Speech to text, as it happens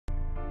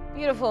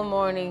Beautiful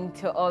morning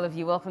to all of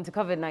you. Welcome to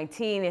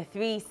COVID-19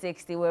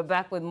 360. We're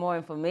back with more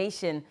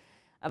information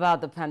about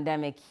the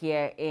pandemic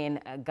here in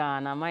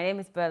Ghana. My name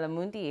is Bella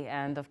Mundi,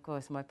 and of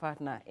course, my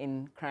partner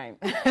in crime.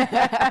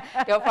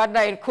 Your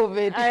partner in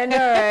COVID. I know,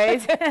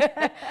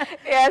 right?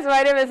 Yes,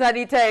 my name is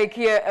Anita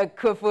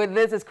Kufu.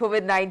 This is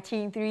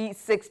COVID-19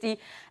 360.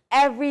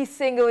 Every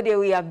single day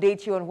we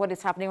update you on what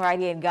is happening right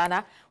here in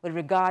Ghana with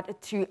regard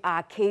to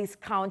our case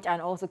count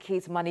and also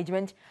case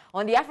management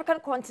on the African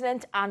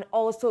continent and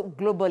also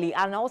globally.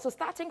 And also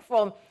starting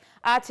from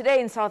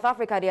today in South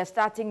Africa, they are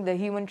starting the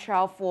human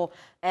trial for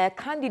a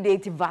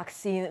candidate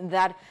vaccine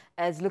that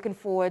is looking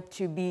forward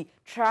to be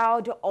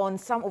trialed on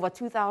some over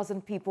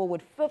 2,000 people,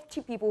 with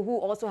 50 people who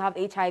also have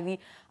HIV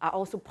are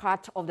also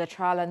part of the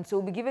trial. And so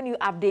we'll be giving you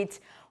updates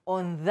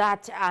on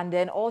that, and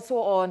then also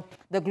on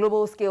the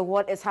global scale,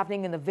 what is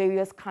happening in the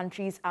various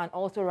countries and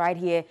also right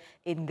here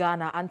in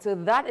Ghana. And so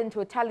that in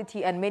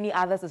totality and many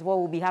others is what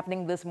will be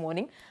happening this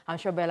morning. I'm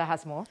sure Bella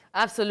has more.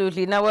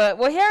 Absolutely. Now,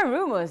 we're hearing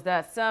rumors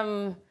that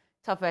some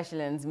top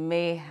echelons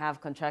may have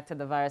contracted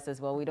the virus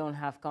as well. We don't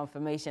have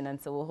confirmation,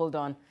 and so we'll hold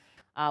on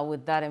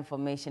with that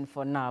information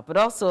for now. But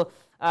also,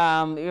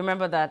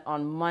 remember that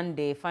on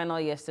Monday, final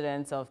year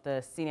students of the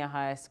senior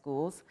high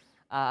schools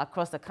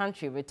across the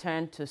country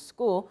returned to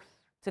school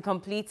to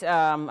complete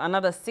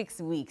another 6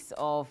 weeks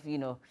of,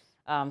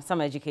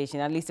 some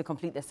education, at least to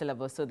complete the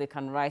syllabus so they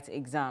can write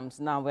exams.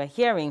 Now, we're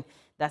hearing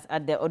that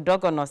at the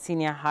Odogono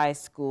Senior High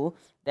School,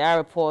 there are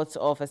reports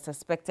of a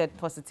suspected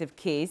positive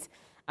case,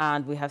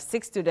 and we have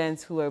 6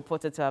 students who are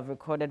reported to have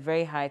recorded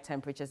very high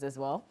temperatures as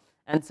well.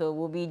 And so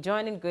we'll be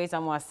joining Grace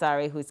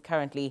Amwasare, who is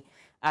currently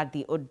at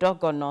the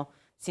Odogono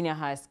Senior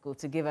High School,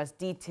 to give us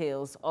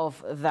details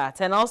of that.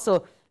 And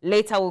also,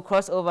 later we'll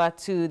cross over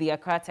to the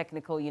Accra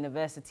Technical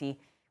University,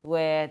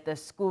 where the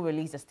school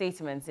released a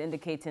statement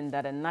indicating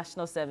that a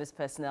national service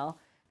personnel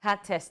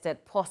had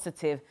tested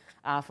positive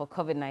for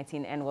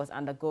COVID-19 and was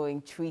undergoing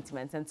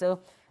treatment. And so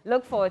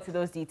look forward to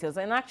those details.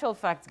 In actual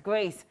fact,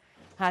 Grace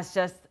has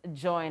just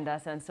joined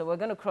us, and so we're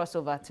going to cross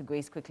over to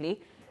Grace quickly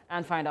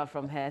and find out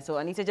from her. So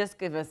Anita, just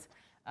give us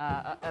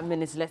a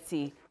minute. Let's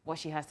see what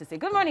she has to say.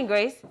 Good morning,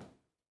 Grace.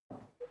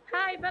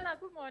 Hi, Bella.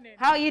 Good morning.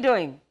 How are you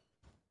doing?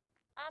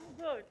 I'm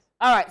good.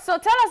 All right. So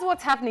tell us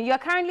what's happening. You're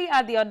currently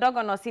at the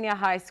Odogono Senior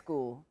High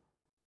School.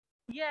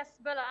 Yes,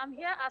 Bella. I'm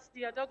here at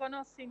the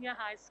Odogono Senior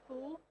High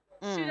School.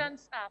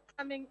 Students are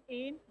coming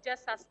in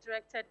just as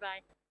directed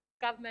by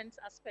government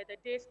as per the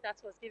dates that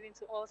was given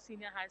to all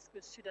senior high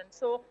school students.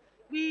 So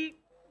we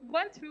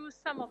went through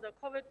some of the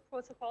COVID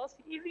protocols.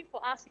 Even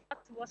for us, we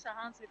had to wash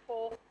our hands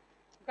before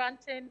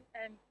granting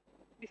and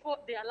before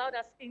they allowed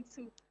us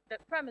into the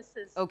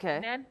premises. Okay.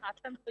 And then our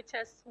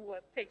temperatures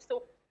were picked.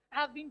 So I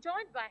have been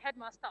joined by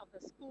headmaster of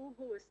the school,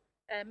 who is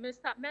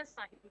Mr.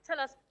 Mensah. He will tell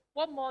us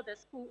what more the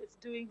school is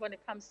doing when it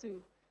comes to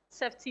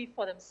safety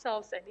for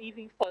themselves and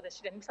even for the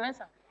students. Mr.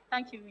 Mensah,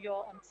 thank you.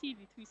 You're on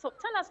TV3. So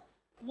tell us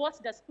what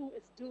the school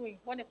is doing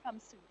when it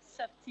comes to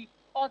safety,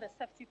 all the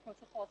safety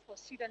protocols for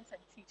students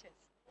and teachers.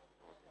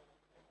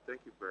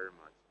 Thank you very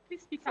much.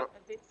 Please speak up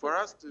a bit. For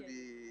us to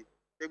be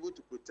able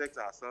to protect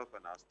ourselves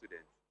and our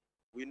students,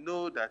 we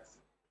know that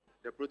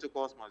the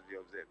protocols must be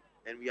observed.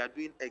 And we are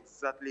doing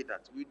exactly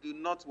that. We do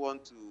not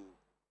want to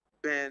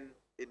burn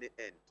any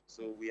end.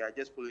 So we are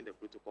just following the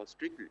protocol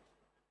strictly.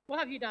 What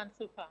have you done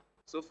so far?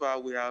 So far,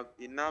 we have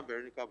enough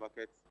vertical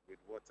buckets with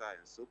water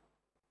and soap.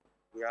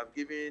 We have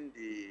given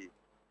the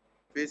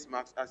face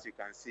masks, as you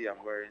can see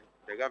I'm wearing.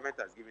 The government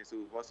has given, so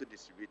we've also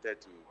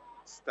distributed to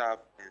staff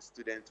and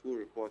students who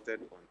reported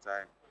on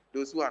time.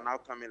 Those who are now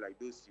coming, like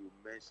those you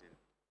mentioned,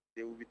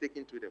 they will be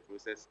taken through the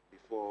process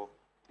before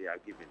they are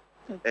given.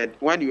 Okay. And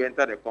when you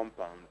enter the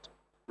compound,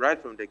 right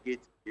from the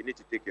gate, you need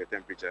to take your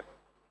temperature.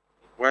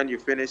 When you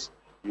finish,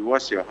 you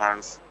wash your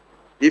hands.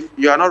 If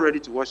you are not ready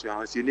to wash your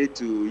hands, you need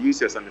to use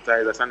your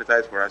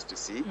sanitizer for us to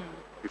see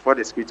before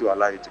the security will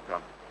allow you to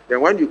come. Then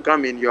when you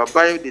come in, your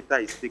bio data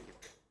is taken.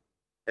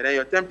 And then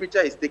your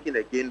temperature is taken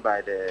again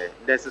by the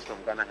nurses from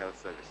Ghana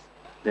Health Service.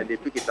 Then they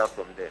pick it up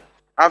from there.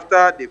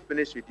 After they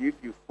finish with you, if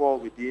you fall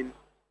within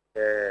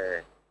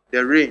the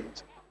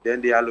range,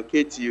 then they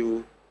allocate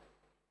you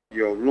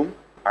your room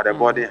at a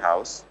boarding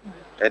house,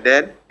 and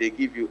then they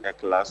give you a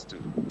class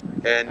too.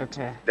 And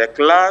the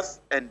class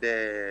and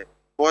the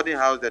boarding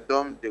house, the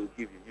dorm they will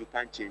give you, you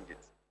can't change it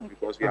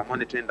because we are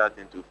monitoring that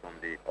into from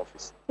the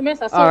office.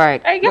 So, all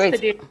right.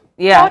 Yesterday,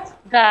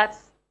 thought that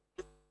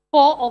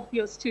 4 of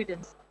your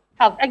students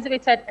have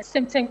exhibited a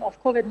symptom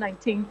of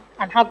COVID-19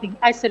 and have been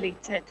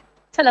isolated.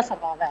 Tell us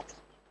about that.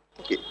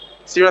 Okay.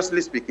 Seriously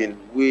speaking,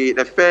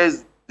 the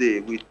first day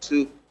we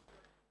took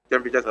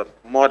temperatures of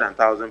more than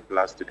 1,000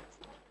 plus students.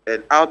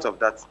 And out of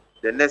that,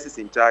 the nurses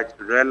in charge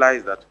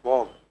realized that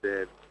 4 of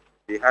them,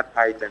 they had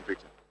high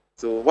temperature.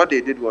 So what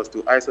they did was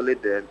to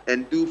isolate them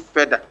and do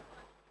further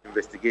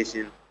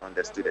investigation on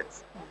the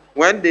students.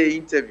 When they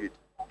interviewed,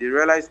 they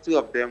realized 2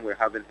 of them were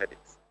having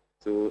headaches.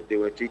 So they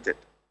were treated.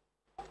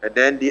 And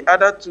then the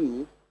other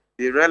 2,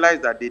 they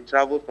realized that they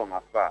traveled from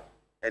afar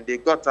and they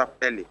got up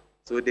early.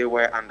 So they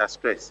were under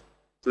stress.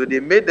 So they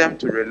made them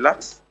to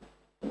relax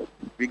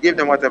We gave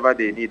them whatever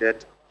they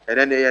needed, and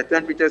then their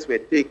temperatures were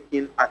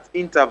taken at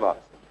intervals.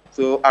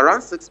 So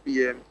around 6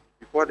 p.m.,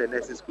 before the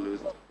nurses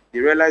closed,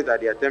 they realized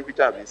that their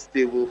temperature had been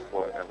stable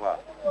for a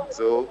while.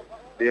 So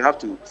they have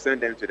to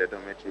send them to the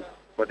dormitory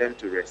for them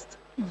to rest.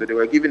 So they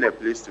were given a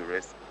place to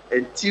rest.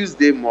 And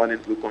Tuesday morning,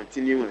 we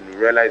continued and we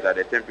realized that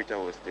the temperature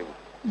was stable.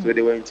 So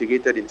they were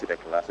integrated into the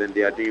class and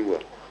they are doing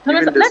well. So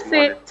let's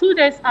say 2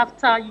 days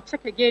after you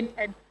check again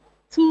and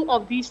 2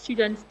 of these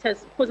students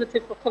test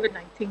positive for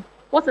COVID-19.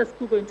 What's the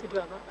school going to do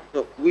about that?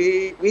 No,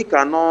 we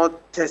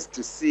cannot test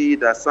to see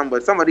that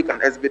somebody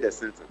can exhibit the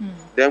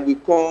symptoms. Then we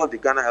call the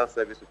Ghana Health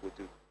Service people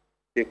to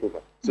take over.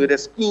 So the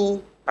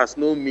school has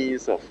no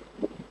means of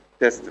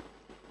testing.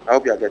 I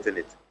hope you are getting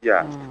it.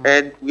 Yeah.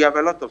 And we have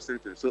a lot of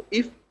symptoms. So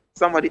if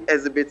somebody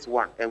exhibits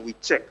one and we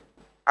check,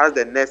 as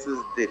the nurses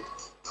did,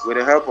 with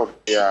the help of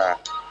their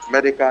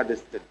medical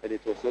assistant, and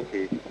it was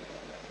okay,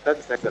 that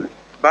is excellent.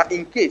 But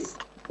in case,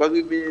 because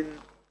we've been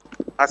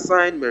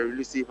assigned Mary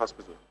Lucy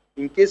Hospital,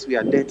 in case we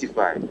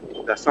identify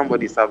that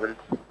somebody is having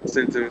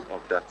symptoms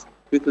of that,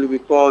 quickly we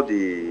call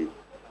the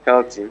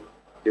health team.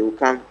 They will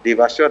come. They've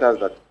assured us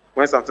that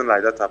when something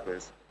like that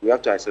happens, we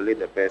have to isolate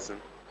the person.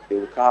 They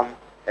will come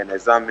and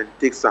examine,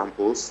 take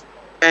samples,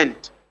 and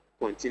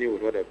continue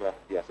with whatever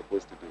they are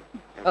supposed to do.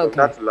 And from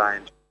that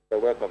line, the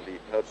work of the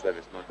health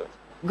service not done.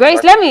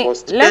 Grace,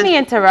 let me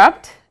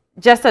interrupt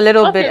just a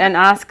little bit and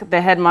ask the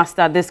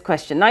headmaster this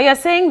question. Now, you're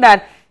saying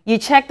that you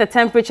checked the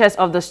temperatures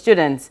of the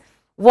students.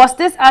 Was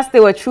this as they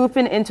were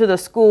trooping into the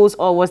schools,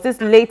 or was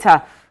this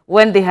later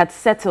when they had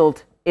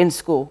settled in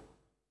school?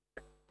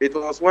 It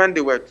was when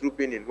they were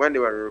trooping in, when they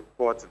were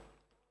reporting.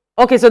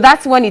 Okay, so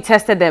that's when you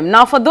tested them.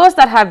 Now, for those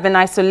that have been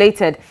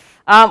isolated,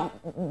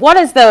 what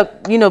is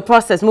the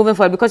process moving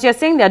forward? Because you're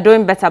saying they're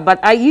doing better,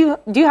 but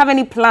do you have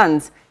any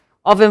plans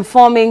of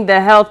informing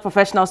the health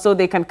professionals so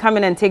they can come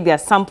in and take their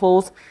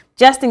samples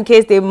just in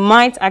case they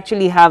might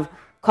actually have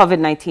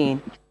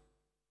COVID-19?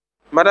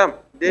 Madam,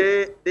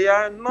 they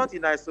are not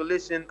in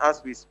isolation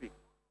as we speak.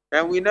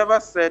 And we never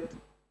said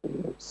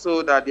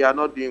so that they are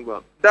not doing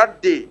well.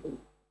 That day,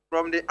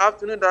 from the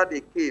afternoon that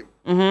they came,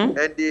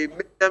 and they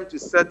made them to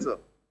settle,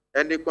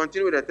 and they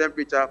continue with the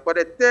temperature. For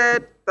the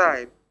third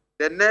time,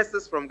 the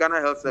nurses from Ghana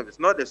Health Service,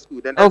 not the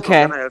school, the nurses from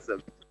Ghana Health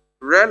Service,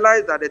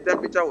 realized that the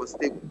temperature was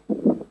stable.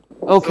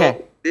 Okay.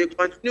 So they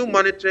continued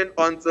monitoring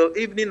until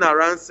evening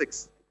around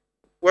 6,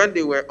 when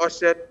they were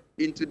ushered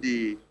into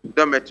the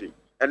dormitory.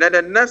 And then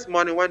the next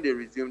morning when they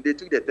resumed, they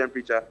took the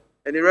temperature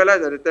and they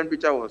realized that the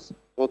temperature was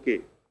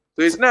okay.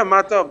 So it's not a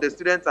matter of the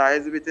students are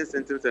exhibiting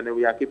symptoms and then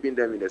we are keeping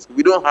them in the school.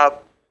 We don't have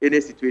any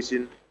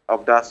situation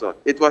of that sort.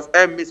 It was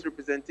a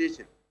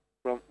misrepresentation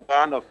from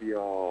one of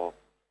your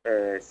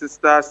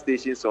sister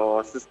stations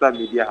or sister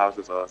media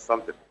houses or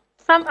something.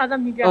 Some other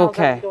media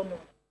houses don't know.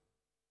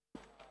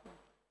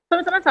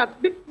 So,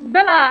 Mr.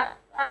 Bella,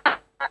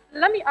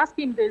 let me ask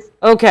him this.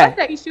 Okay. When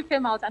the issue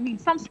came out, I mean,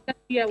 some students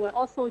here were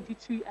also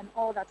jittery and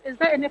all that. Is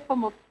there any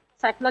form of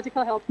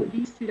psychological help for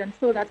these students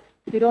so that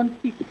they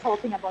don't keep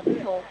talking about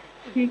it or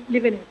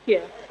living in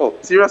fear? Oh,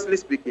 seriously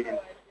speaking,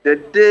 the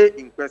day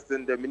in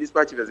question, the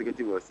municipal chief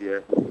executive was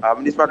here, our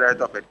municipal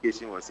director of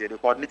education was here, the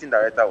coordinating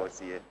director was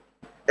here,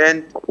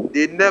 and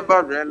they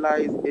never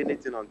realized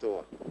anything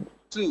until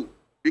 2,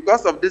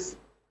 because of this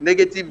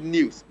negative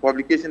news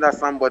publication that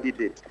somebody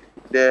did.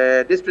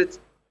 The district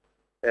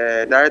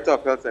director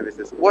of health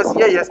services was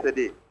here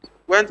yesterday,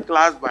 went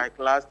class by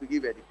class to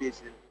give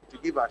education, to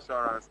give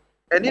assurance,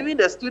 and even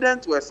the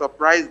students were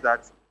surprised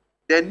that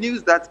the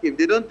news that came,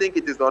 they don't think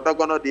it is the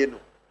Odogono they know.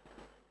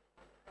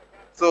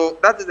 So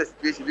that is the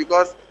situation,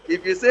 because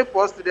if you say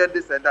for students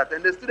this and that,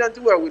 and the students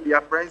who were with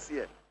their friends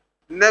here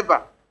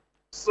never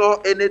saw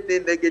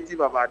anything negative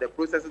about the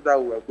processes that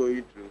we were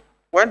going through.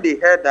 When they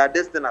heard that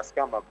this thing has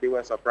come up, they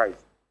were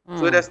surprised.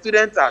 So the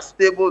students are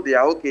stable, they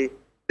are okay.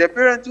 The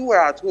parents who were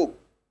at home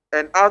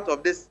and out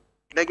of this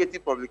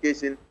negative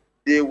publication,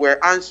 they were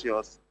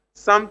anxious.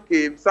 Some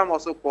came, some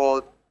also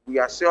called. We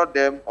assured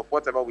them of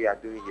whatever we are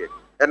doing here.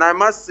 And I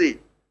must say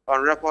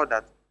on record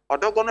that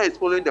Odogono is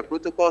following the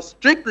protocol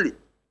strictly.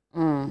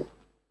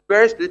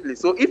 Very strictly.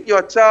 So if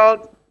your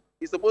child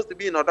is supposed to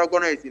be in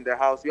Odogono is in the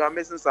house, you are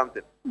missing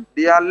something.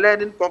 They are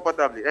learning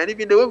comfortably. And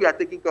even the way we are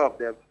taking care of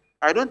them,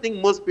 I don't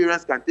think most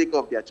parents can take care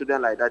of their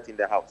children like that in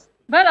the house.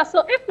 Bella,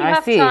 so if we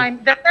have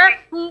time, the nurse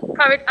who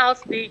carried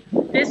out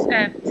this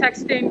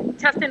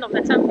testing of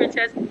the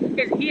temperatures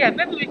is here.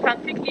 Maybe we can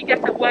quickly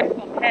get a word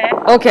from her.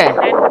 Okay. And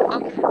then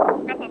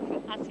wrap up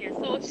from us here.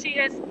 So she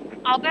is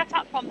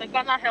Alberta from the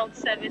Ghana Health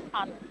Service.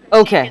 And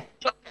okay. She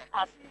is joining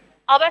us.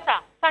 Alberta,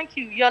 thank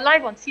you. You're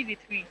live on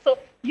TV3. So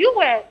you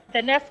were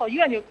the nurse, or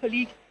you and your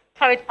colleague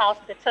carried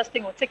out the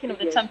testing or taking of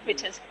the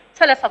temperatures.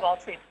 Tell us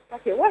about it.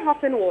 Okay, what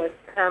happened was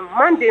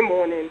Monday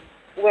morning,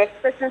 we were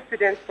expecting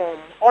students from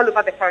all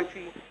over the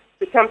country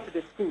to come to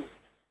the school.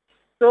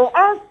 So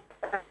as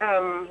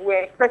we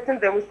were expecting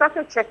them, we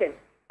started checking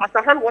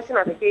after hand washing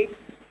at the gate,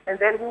 and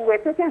then we were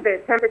taking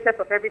the temperatures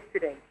of every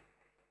student.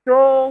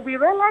 So we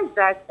realized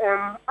that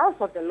out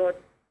of the lot,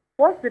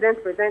 4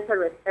 students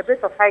presented a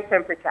bit of high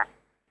temperature.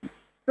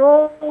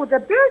 So the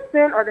best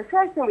thing or the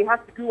first thing we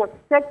had to do was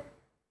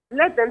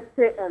let them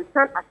stand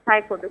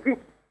aside from the group.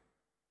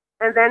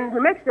 And then we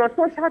make sure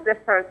social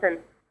distancing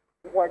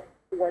was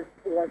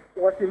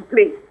in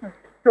place.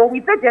 So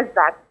we did just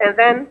that. And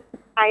then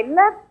I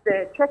left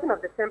the checking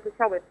of the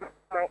temperature with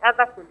my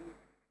other colleagues.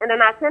 And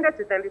then I attended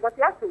to them because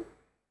we had to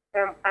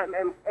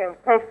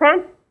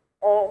confront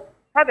or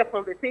have a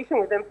conversation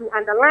with them to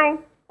underline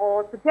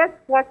or to guess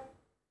what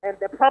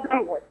the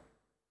problem was.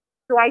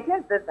 So I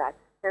just did that.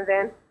 And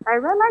then I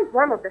realized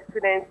one of the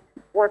students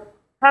was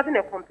having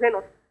a complaint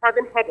of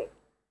having headache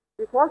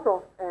because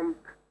of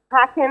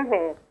packing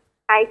her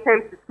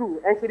items to school,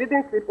 and she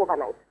didn't sleep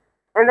overnight.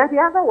 And then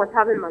the other was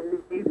having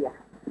malaria.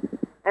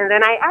 And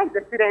then I asked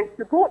the student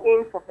to go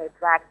in for her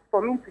drugs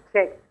for me to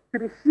check, to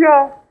be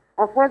sure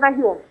of whether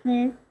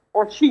he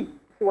or she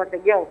was a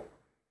girl,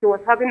 she was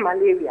having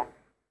malaria.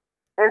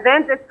 And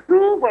then the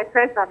two were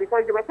stressed out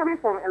because they were coming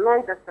from a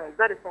long distance,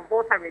 that is from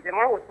Volta region.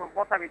 One was from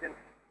Volta region,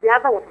 the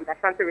other was from the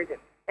Ashanti region.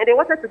 And they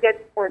wanted to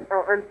get on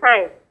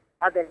time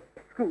at the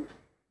school.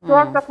 So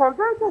after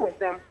conversing with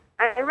them,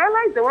 I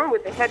realized the one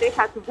with the headache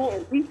had to go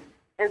and eat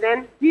and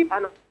then give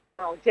an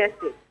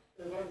analgesic.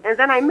 And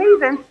then I made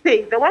them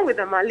stay. The one with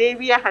the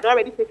malaria had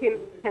already taken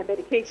her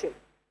medication.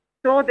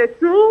 So the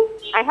two,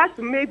 I had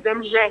to make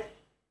them rest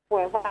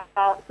for a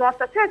while. So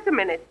after 30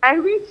 minutes, I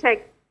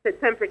rechecked the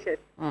temperatures,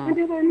 and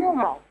they were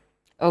normal.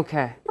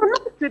 Okay. So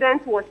no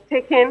student was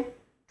taken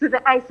to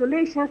the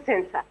isolation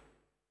center.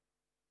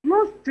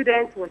 No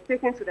student was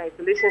taken to the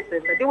isolation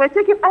center. They were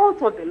taken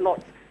out of the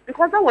lot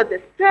because that was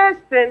the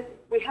first thing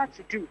we had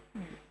to do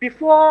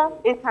before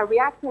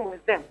interacting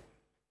with them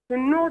to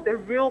know the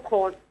real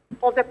cause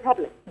of the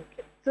problem.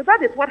 Okay. So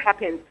that is what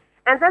happened.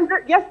 And then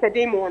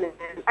yesterday morning,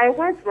 I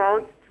went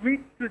round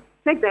to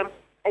take them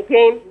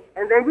again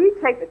and then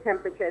recheck the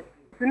temperatures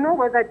to know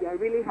whether they are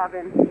really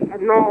having a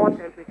normal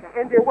temperature.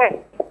 And they were.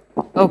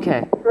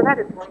 Okay. So that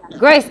is what happened.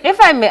 Grace, if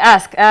I may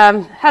ask,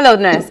 hello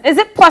nurse, is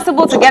it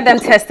possible to get them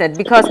tested?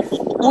 Because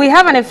we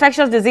have an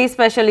infectious disease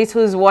specialist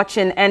who's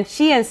watching, and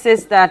she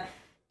insists that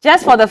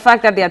just for the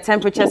fact that their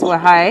temperatures were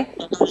high,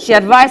 she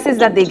advises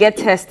that they get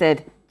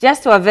tested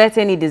just to avert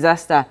any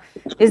disaster.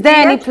 Is there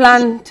any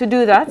plan to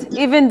do that,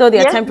 even though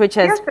their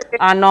temperatures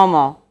are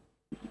normal?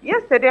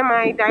 Yesterday,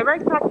 my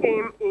director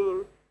came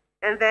in,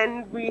 and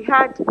then we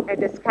had a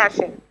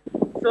discussion.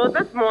 So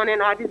this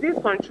morning, our disease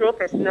control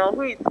personnel,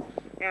 who is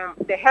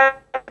the head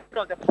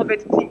of the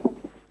COVID team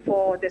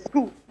for the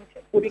school,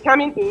 will be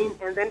coming in,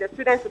 and then the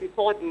students will be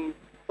called in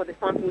for the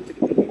samples to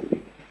be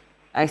taken.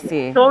 I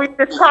see. So we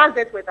discussed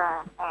it with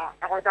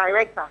our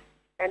director,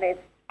 and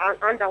it's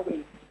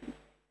underway.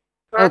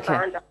 Okay.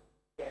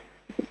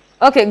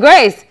 Okay,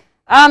 Grace,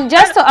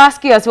 just to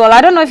ask you as well,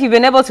 I don't know if you've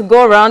been able to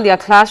go around their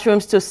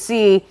classrooms to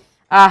see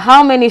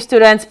how many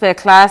students per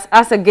class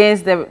as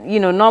against the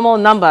normal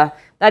number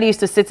that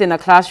used to sit in a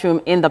classroom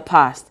in the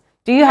past.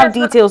 Do you have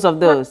details of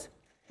those?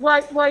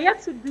 We're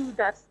yet to do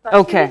that.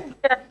 Okay.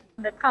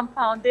 In the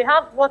compound, they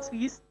have what we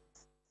used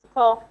to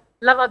call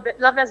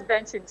lovers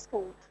bench in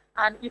school.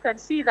 And you can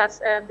see that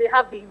they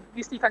have been,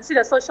 you can see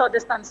the social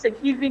distancing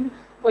even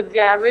with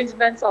the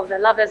arrangements of the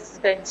lovers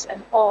bench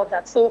and all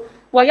that. So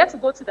we're yet to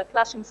go to the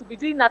classrooms. We'll be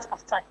doing that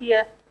after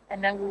here,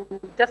 and then we'll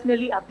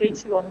definitely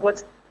update you on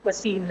what we're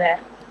seeing there.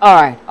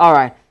 All right, all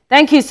right.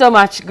 Thank you so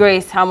much,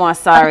 Grace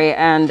Hamwasari,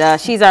 and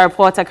she's a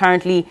reporter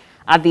currently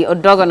at the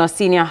Odogono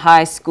Senior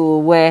High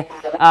School, where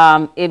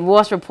it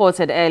was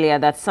reported earlier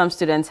that some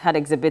students had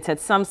exhibited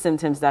some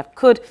symptoms that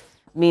could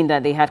mean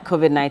that they had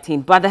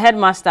COVID-19. But the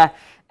headmaster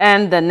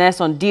and the nurse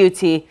on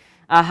duty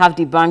have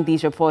debunked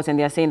these reports, and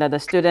they're saying that the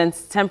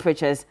students'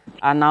 temperatures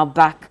are now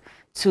back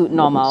to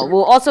normal.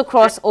 We'll also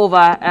cross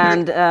over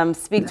and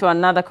speak to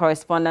another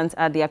correspondent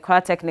at the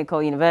Accra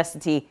Technical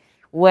University,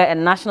 where a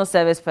national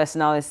service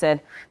personnel is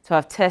said to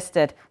have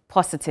tested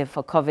positive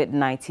for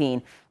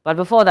COVID-19. But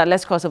before that,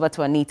 let's cross over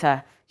to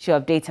Anita. She'll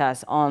update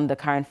us on the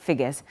current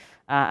figures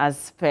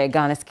as per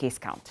Ghana's case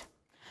count.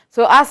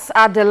 So as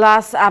at the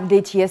last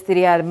update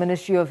yesterday at the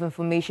Ministry of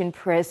Information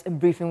press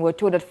briefing, we're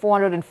told that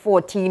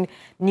 414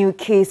 new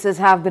cases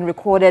have been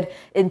recorded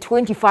in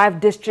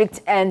 25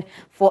 districts, and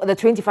for the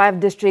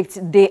 25 districts,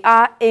 they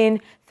are in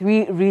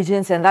 3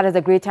 regions, and that is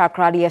the Greater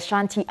Accra, the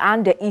Ashanti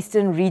and the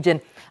Eastern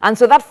region. And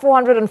so that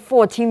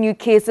 414 new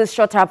cases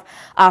shot up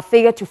our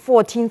figure to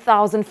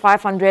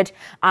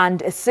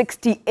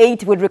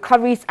 14,568, with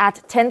recoveries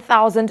at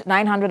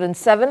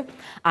 10,907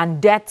 and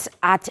deaths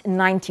at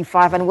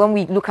 95. And when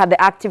we look at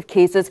the active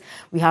cases,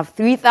 we have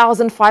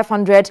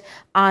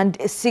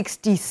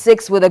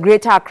 3,566, with the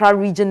Greater Accra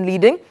region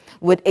leading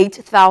with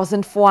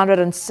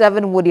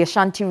 8,407, with the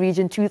Ashanti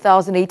region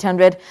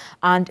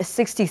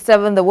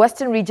 2,867. The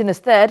Western region is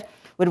third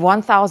with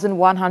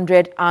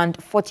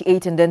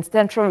 1,148, and then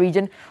Central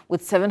region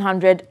with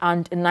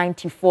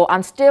 794.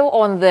 And still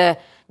on the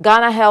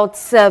Ghana Health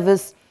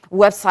Service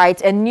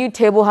website, a new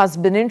table has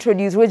been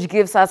introduced which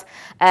gives us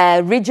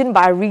region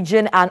by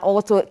region, and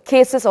also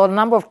cases or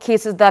number of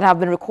cases that have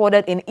been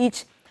recorded in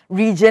each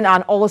region,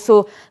 and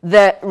also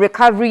the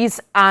recoveries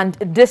and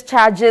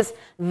discharges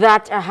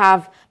that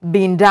have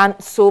been done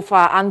so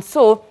far. And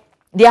so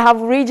the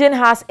Ahafo region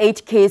has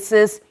 8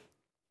 cases.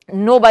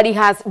 Nobody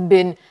has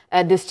been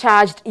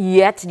discharged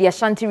yet. The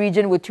Ashanti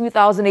region with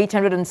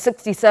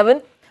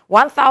 2,867.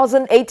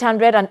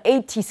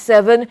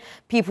 1,887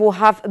 people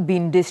have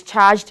been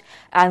discharged,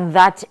 and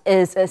that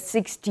is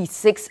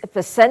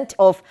 66%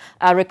 of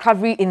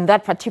recovery in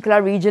that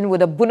particular region, with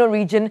the Bono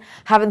region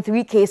having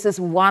 3 cases,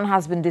 1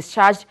 has been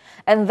discharged,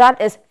 and that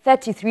is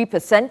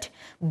 33%.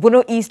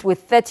 Bono East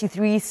with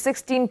 33,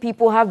 16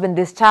 people have been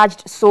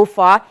discharged so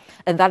far,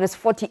 and that is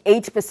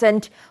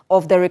 48%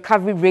 of the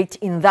recovery rate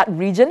in that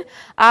region.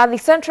 The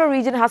Central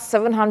region has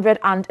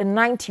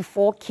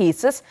 794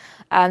 cases,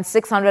 and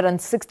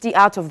 660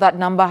 out of that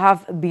number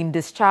have been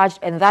discharged,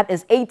 and that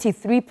is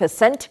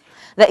 83%.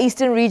 The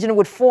Eastern region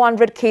with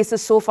 400 cases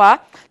so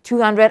far,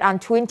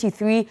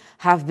 223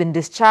 have been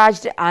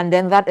discharged, and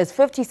then that is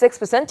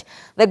 56%.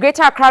 The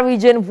Greater Accra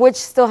region, which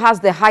still has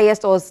the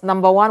highest, or is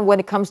number 1 when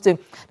it comes to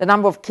the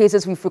number of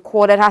cases we've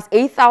recorded, has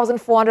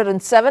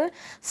 8,407,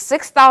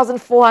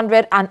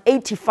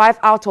 6,485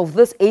 out of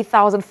this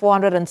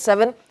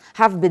 8,407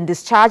 have been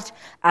discharged,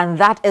 and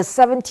that is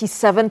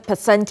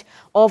 77%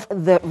 of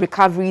the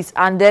recoveries.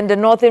 And then the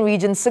Northern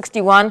region,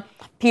 61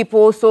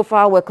 people so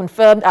far were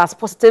confirmed as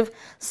positive.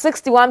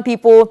 61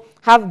 people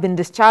have been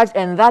discharged,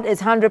 and that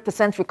is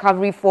 100%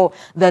 recovery for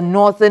the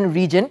Northern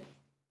region.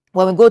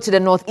 When we go to the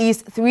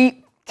Northeast,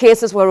 3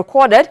 cases were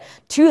recorded,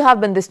 2 have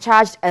been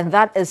discharged, and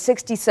that is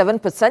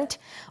 67%.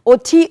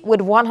 OT with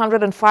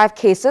 105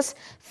 cases,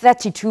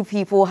 32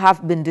 people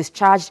have been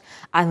discharged,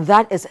 and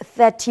that is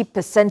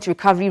 30%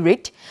 recovery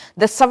rate.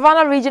 The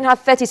Savannah region had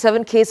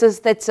 37 cases,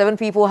 37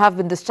 people have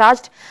been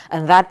discharged,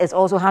 and that is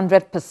also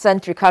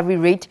 100% recovery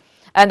rate.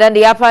 And then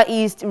the Upper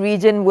East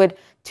region with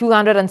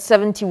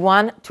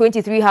 271,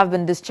 23 have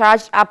been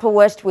discharged. Upper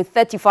West with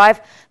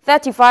 35,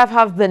 35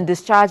 have been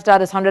discharged,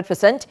 that is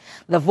 100%.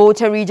 The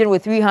Volta region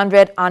with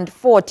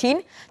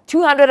 314,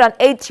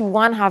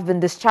 281 have been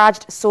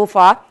discharged so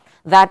far,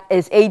 that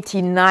is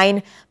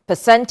 89%.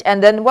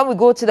 And then when we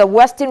go to the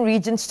Western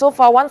region, so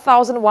far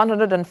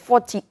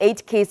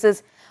 1,148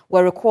 cases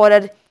were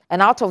recorded, and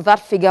out of that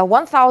figure,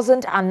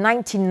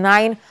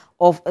 1,099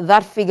 of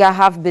that figure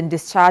have been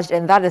discharged,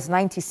 and that is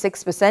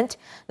 96%.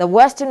 The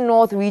Western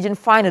North region,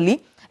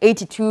 finally,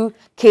 82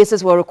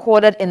 cases were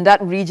recorded in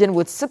that region,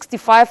 with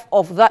 65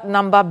 of that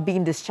number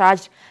being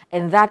discharged,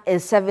 and that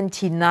is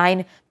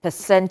 79%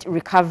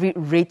 recovery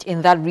rate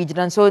in that region.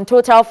 And so in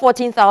total,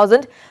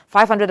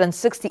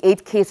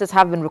 14,568 cases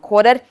have been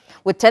recorded,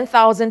 with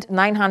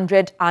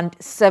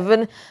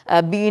 10,907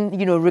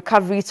 being,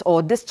 recoveries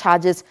or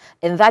discharges,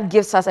 and that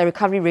gives us a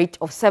recovery rate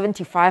of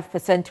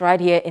 75%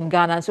 right here in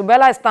Ghana. And so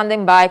Bella is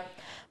standing by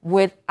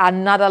with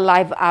another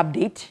live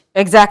update.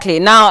 Exactly.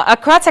 Now,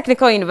 Accra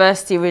Technical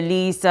University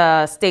released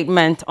a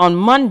statement on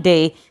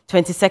Monday,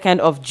 22nd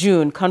of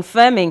June,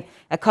 confirming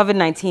a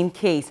COVID-19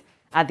 case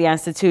at the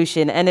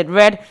institution, and it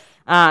read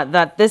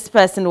that this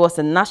person was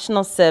a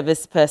national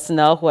service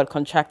personnel who had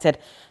contracted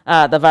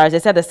the virus. They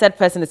said the said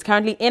person is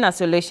currently in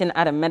isolation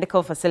at a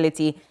medical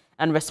facility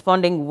and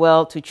responding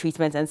well to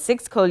treatment, and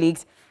 6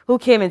 colleagues who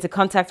came into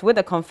contact with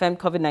a confirmed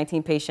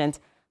COVID-19 patient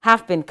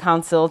have been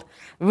counseled,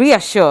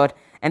 reassured,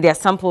 and their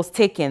samples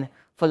taken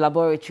for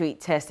laboratory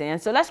testing.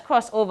 And so let's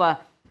cross over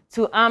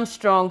to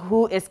Armstrong,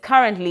 who is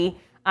currently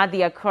at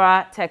the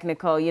Accra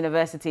Technical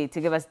University,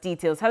 to give us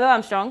details. Hello,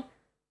 Armstrong.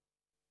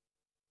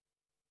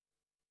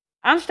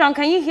 Armstrong,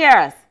 can you hear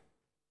us?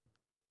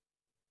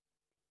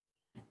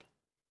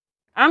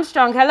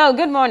 Armstrong, hello,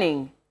 good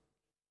morning.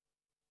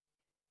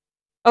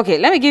 Okay,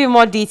 let me give you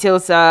more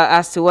details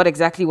as to what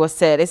exactly was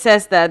said. It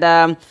says that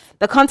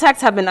the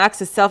contacts have been asked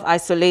to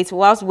self-isolate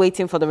whilst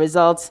waiting for the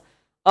results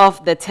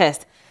of the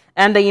test.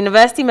 And the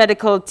university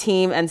medical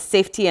team and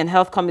safety and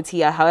health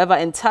committee are, however,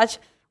 in touch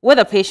with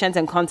the patients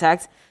and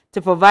contacts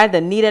to provide the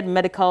needed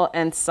medical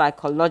and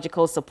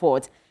psychological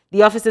support.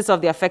 The offices of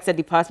the affected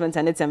department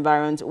and its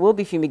environs will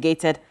be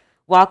fumigated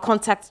while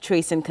contact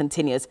tracing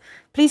continues.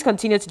 Please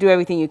continue to do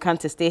everything you can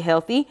to stay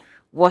healthy.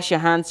 Wash your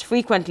hands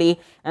frequently.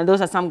 And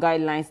those are some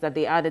guidelines that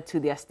they added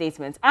to their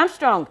statements.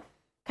 Armstrong,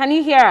 can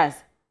you hear us?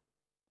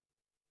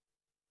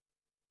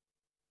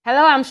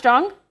 Hello,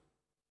 Armstrong?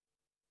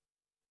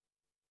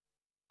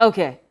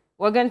 Okay,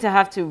 we're going to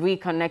have to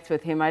reconnect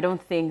with him. I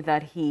don't think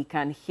that he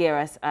can hear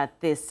us at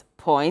this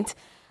point.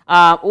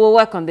 We'll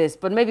work on this,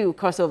 but maybe we'll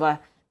cross over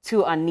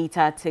to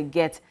Anita to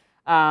get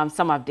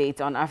some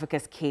updates on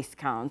Africa's case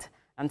count.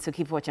 And so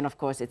keep watching, of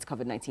course, it's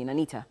COVID-19.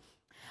 Anita.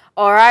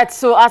 All right,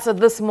 so as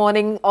of this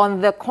morning on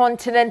the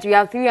continent, we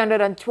have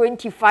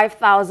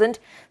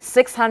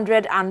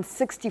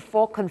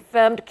 325,664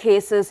 confirmed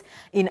cases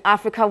in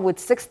Africa, with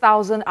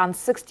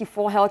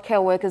 6,064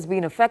 healthcare workers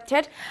being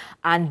affected,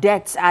 and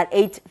deaths at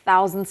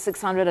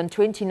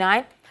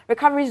 8,629.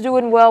 Recovery is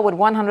doing well with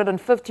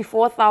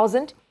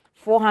 154,000.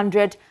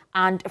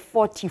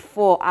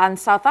 444. And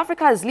South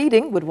Africa is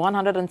leading with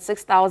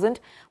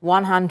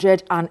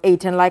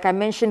 106,108. And like I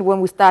mentioned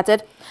when we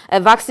started, a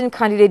vaccine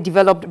candidate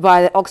developed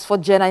by the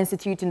Oxford Jenner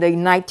Institute in the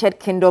United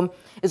Kingdom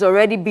is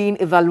already being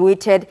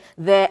evaluated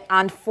there,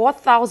 and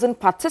 4,000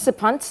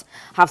 participants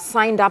have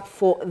signed up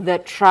for the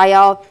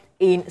trial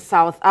in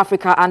South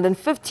Africa, and then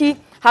 50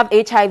 have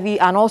HIV,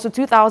 and also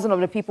 2,000 of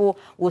the people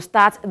will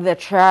start the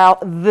trial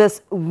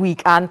this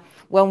week. And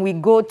when we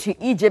go to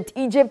Egypt,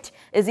 Egypt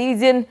is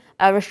easing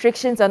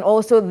restrictions, and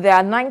also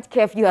their night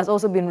curfew has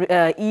also been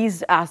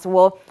eased as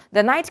well.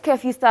 The night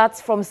curfew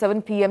starts from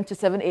 7 p.m. to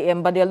 7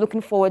 a.m., but they're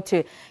looking forward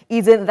to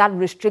easing that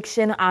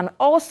restriction, and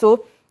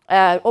also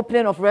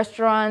opening of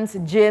restaurants,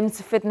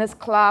 gyms, fitness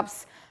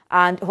clubs,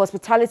 and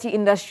hospitality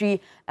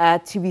industry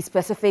to be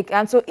specific.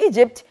 And so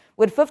Egypt,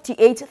 with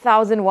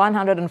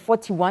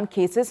 58,141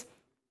 cases,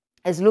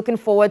 is looking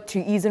forward to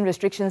easing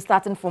restrictions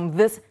starting from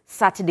this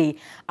Saturday.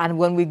 And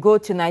when we go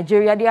to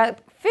Nigeria, their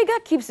figure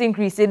keeps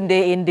increasing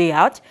day in, day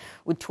out,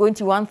 with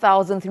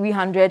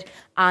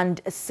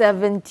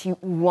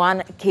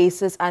 21,371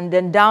 cases. And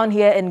then down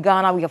here in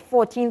Ghana, we have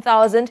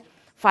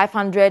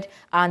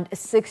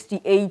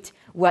 14,568.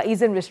 We're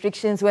easing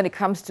restrictions when it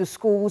comes to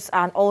schools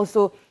and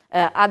also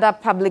other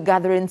public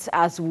gatherings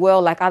as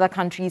well, like other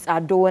countries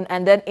are doing.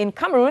 And then in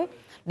Cameroon,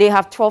 they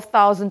have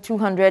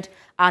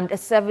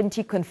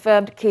 12,270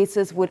 confirmed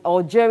cases, with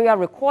Algeria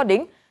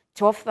recording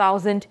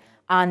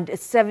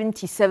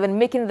 12,077,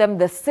 making them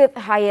the 6th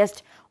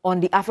highest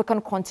on the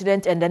African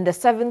continent. And then the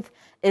 7th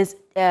is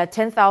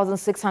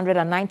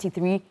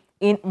 10,693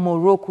 in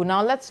Morocco.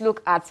 Now let's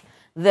look at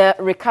the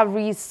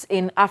recoveries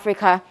in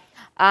Africa.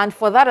 And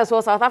for that as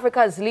well, South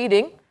Africa is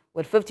leading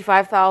with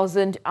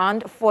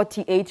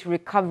 55,048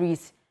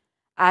 recoveries.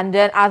 And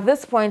then at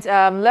this point,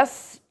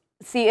 let's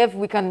see if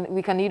we can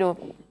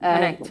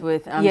connect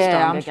with Armstrong,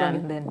 Armstrong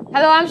again. Then.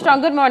 Hello, Armstrong.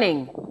 Good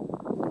morning.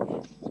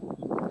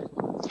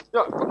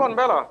 Yeah, good morning,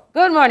 Bella.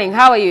 Good morning.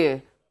 How are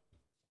you?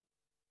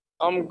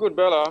 I'm good,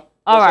 Bella.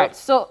 All right.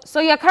 So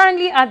you're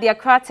currently at the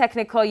Accra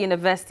Technical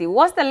University.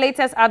 What's the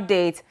latest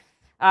update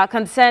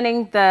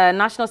concerning the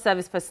national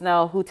service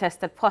personnel who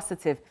tested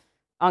positive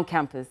on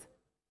campus?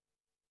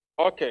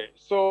 Okay,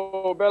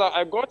 so Bella,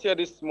 I got here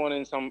this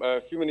morning some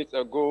few minutes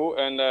ago,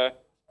 and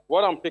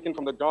what I'm picking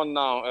from the ground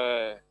now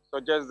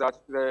suggests that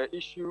the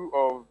issue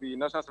of the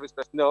national service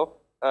personnel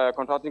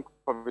contracting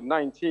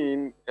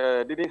COVID-19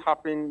 didn't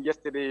happen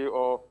yesterday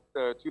or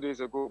 2 days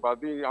ago, but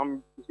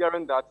I'm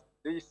hearing that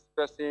this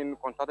person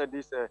contracted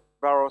this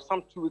virus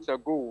some 2 weeks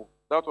ago.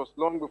 That was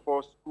long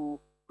before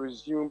school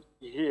resumed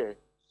here.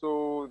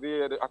 So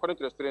according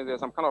to the students, there's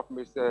some kind of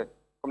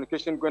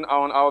miscommunication going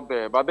on out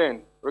there. But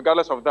then,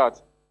 regardless of that,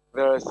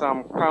 there is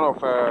some kind of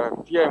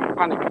fear and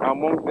panic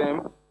among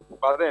them.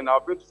 But then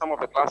I've been to some of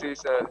the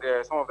classes,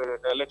 some of the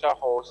lecture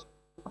halls.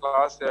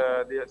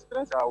 The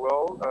students are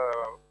well,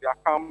 they are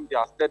calm, they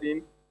are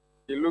studying.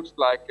 It looks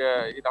like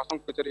it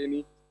hasn't created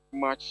any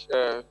much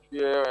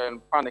fear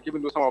and panic,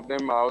 even though some of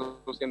them are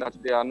also saying that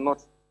they are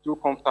not too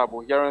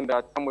comfortable hearing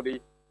that somebody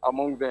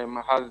among them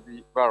has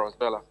the virus,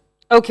 Bella.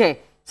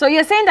 Okay, so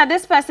you're saying that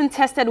this person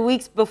tested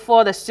weeks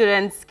before the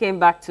students came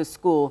back to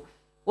school.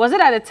 Was it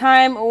at a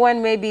time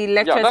when maybe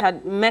lecturers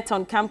had met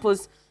on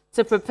campus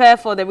to prepare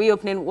for the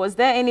reopening? Was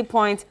there any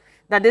point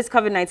that this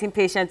COVID-19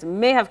 patient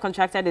may have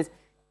contracted this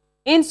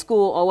in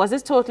school, or was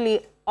this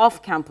totally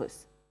off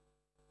campus?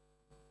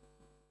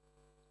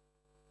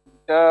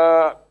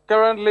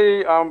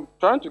 Currently, I'm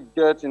trying to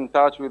get in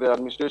touch with the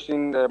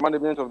administration, the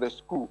management of the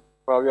school,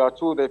 but we are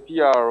told the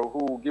PR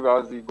who give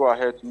us the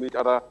go-ahead to meet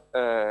other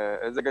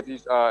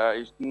executives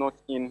is not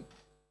in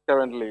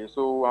currently.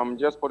 So I'm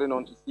just putting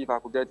on to see if I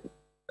could get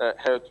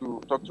her to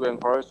talk to her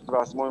and for us to give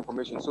us more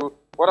information. So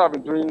what I've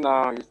been doing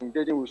now is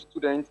engaging with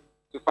students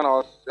to find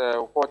out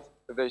what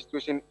the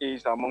situation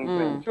is among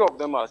them. Few of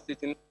them are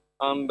sitting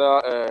under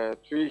a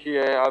tree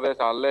here, others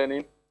are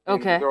learning in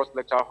various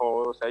lecture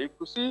halls. You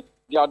could see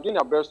they are doing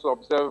their best to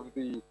observe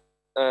the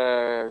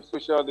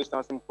social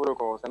distancing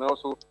protocols, and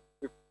also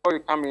before you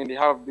come in, they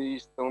have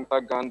this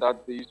thermometer gun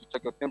that they use to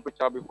check your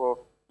temperature before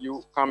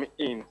you come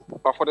in.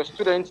 But for the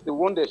students, they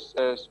want the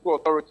school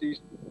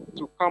authorities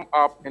to come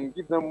up and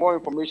give them more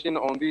information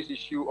on this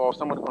issue of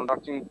someone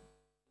conducting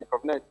the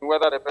COVID-19,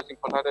 whether the person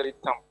contacted it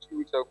some 2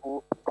 weeks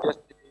ago,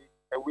 yesterday,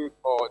 a week,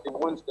 or they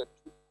want the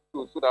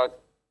truth so that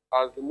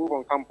as they move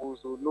on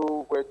campus, they'll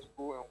know where to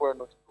go and where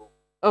not to go.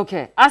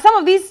 Okay. Are some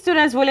of these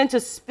students willing to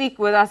speak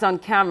with us on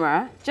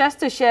camera just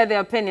to share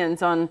their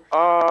opinions on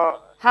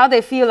how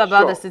they feel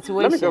about the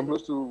situation? Let me get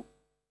close to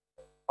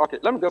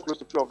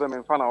a few of them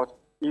and find out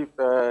if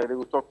they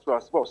will talk to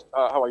us. Boss,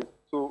 how are you?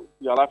 So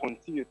we are live on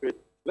TV3.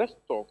 Let's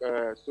talk.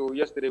 So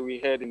yesterday we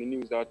heard in the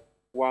news that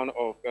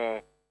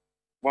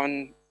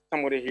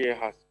somebody here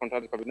has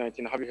contracted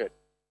COVID-19. Have you heard?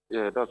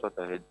 Yeah, that's what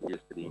I heard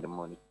yesterday in the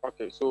morning.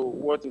 Okay, so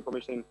what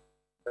information,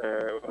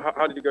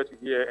 how did you get to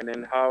here, and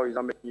then how is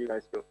that making you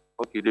guys feel?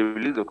 Okay, they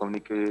released a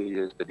communique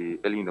yesterday,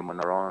 early in the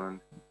morning,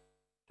 around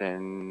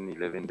 10,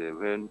 11 there,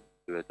 when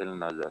they were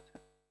telling us that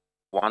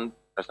one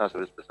national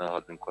service person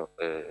has been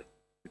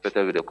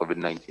infected with the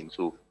COVID-19.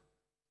 So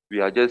we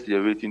are just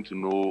here waiting to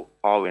know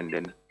how and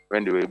then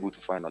when they were able to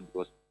find out.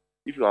 Because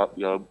if you are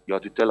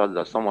to tell us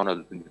that someone has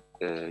been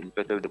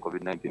infected with the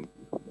COVID-19,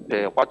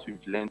 what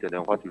we've learned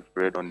and what we've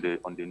read on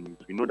the news,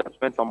 we know that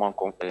when someone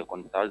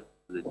contacts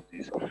the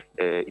disease,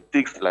 it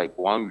takes like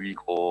 1 week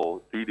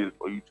or 3 days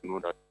for you to know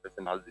that the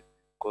person has it.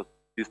 Because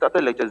they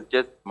started lectures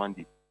just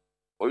Monday.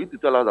 For you to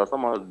tell us that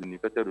someone has been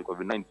infected with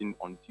COVID-19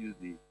 on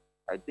Tuesday,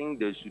 I think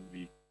there should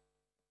be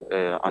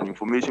an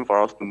information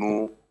for us to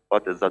know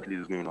what exactly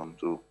is going on.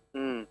 So,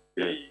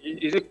 yeah.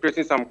 Is it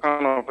creating some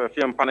kind of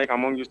fear and panic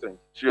among you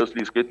students?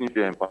 Seriously, it's creating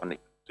fear and panic.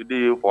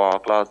 Today, for our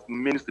class,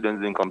 many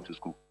students didn't come to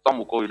school. Some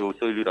will call you, they will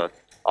tell you that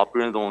our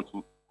parents don't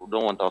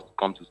want us to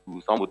come to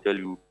school. Some will tell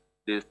you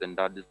this and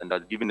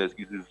that, giving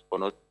excuses for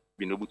not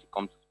being able to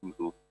come to school.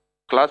 So,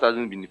 class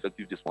hasn't been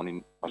effective this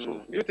morning as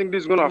well. Do you think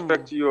this is going to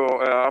affect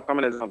your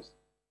upcoming exams?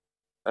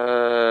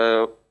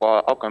 For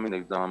our upcoming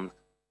exams,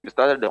 we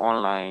started the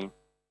online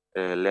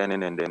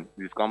learning, and then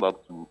we've come back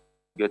to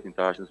get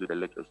interactions with the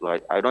lecturers. So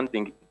I don't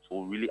think it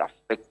will really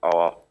affect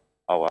our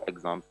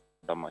exams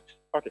that much.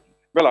 Okay.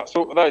 Bella,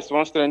 so that is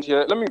one student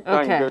here. Let me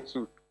try and get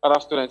to other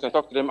students and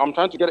talk to them. I'm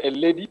trying to get a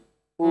lady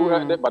who,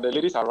 but the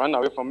ladies are running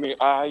away from me.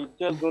 I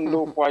just don't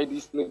know why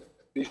this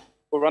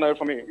will run away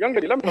from me. Young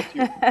lady, let me talk to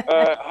you.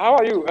 How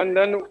are you? And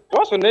then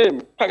what's your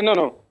name?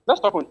 No. Let's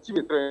talk on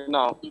TV3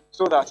 now.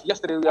 So that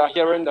yesterday we are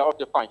hearing that,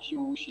 okay, fine,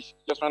 she's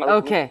just ran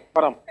away from me.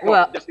 Madam,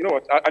 just, you know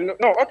what?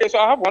 No, okay, so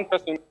I have one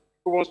person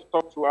who wants to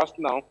talk to us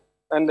now.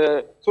 And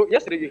so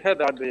yesterday you heard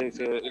that there's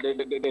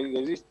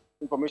this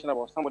information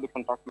about somebody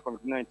contacted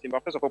COVID-19.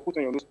 But first of all, put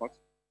on your nose mask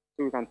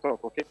so we can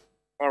talk, okay?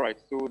 All right,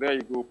 so there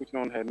you go, putting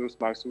on her nose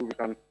mask so we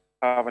can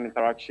have an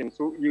interaction.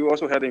 So you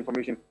also heard the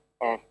information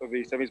of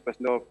the service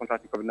personnel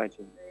contacting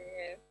COVID-19.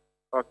 Yes.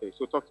 Okay,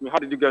 so talk to me. How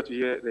did you get to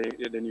hear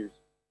the news?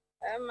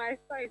 I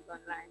saw it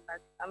online,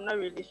 but I'm not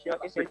really sure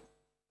if it's.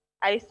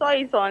 I saw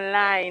it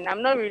online.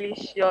 I'm not really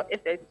sure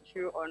if it's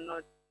true or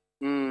not.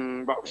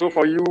 But so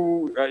for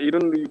you, you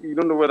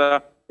don't know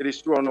whether it is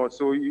true or not.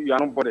 So you are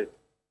not bothered.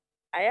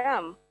 I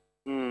am.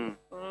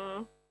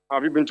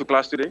 Have you been to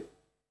class today?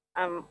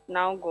 I'm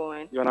now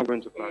going. You are not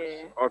going to class.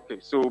 Yeah. Okay,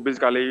 so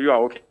basically you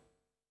are okay.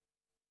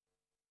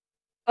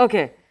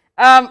 Okay.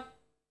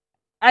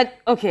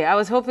 I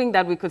was hoping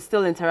that we could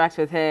still interact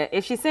with her.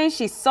 If she's saying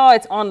she saw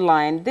it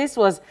online, this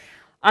was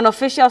an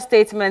official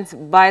statement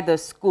by the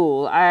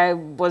school. I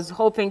was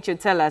hoping to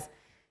tell us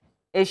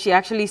if she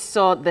actually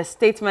saw the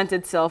statement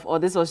itself, or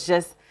this was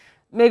just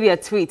maybe a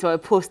tweet or a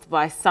post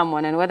by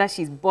someone, and whether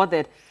she's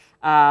bothered,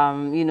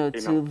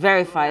 to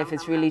verify if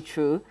it's really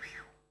true.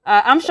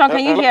 Amshon,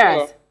 can you hear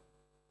us?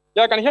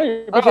 Yeah, I can hear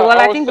you. Okay, well,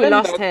 I think we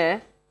lost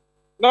her.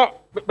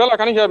 No, Bella,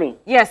 can you hear me?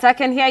 Yes, I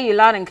can hear you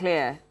loud and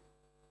clear.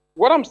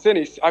 What I'm saying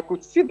is, I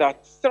could see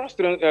that several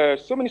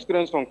students, so many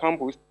students on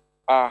campus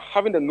are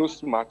having the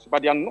nose mask,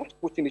 but they are not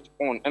putting it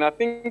on. And I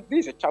think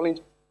this is a challenge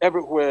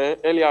everywhere.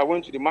 Earlier, I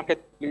went to the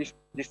marketplace,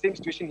 the same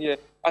situation here.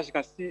 As you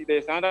can see,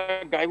 there's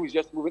another guy who is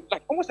just moving.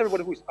 Like almost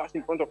everybody who is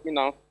passing in front of me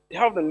now, they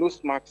have the nose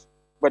masks,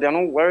 but they are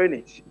not wearing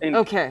it. And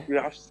we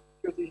have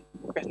security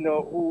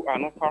personnel who are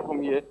not far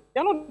from here.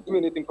 They are not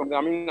doing anything from there.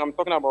 I mean, I'm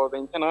talking about the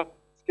internal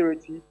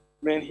security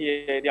men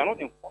here. They are not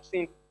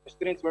enforcing the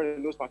students wearing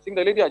the nose mask. I think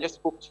the lady I just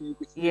spoke to, you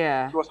could see,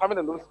 she was having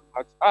the nose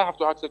mask. I have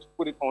to ask her to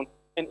put it on.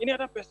 And any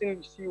other person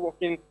you see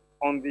walking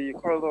on the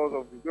corridors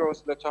of the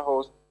various lecture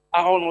halls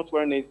are all not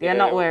wearing it. They're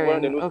not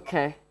wearing the nose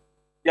mask.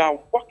 They are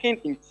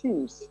walking in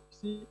teams.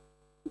 You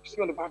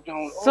see on the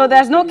background. So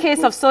there's no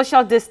case of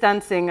social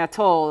distancing at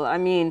all. I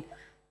mean,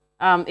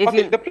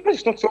 the place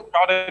is not so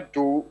crowded,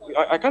 though.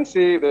 I can't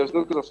say there's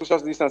no case of social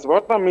distance.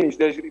 What that means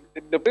is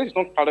the place is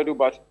not crowded,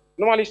 but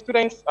normally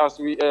students, as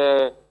we've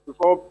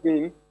all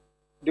been,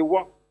 we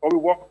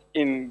walk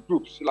in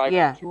groups,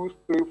 like 2,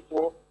 3,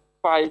 4,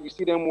 5. You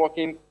see them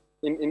walking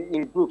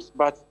in groups,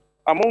 but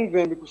among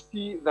them, you could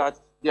see that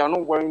they are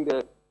not wearing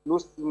the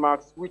nose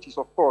masks, which is,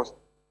 of course,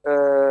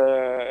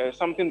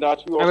 something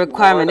that we also a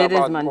requirement. It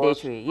is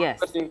mandatory.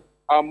 Yes.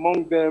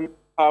 Among them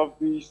have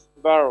this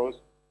virus.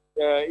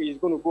 Is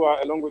going to go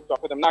a long way to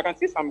affect them. Now I can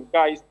see some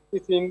guys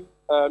sitting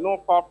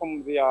not far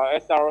from the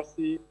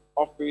SRC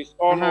office,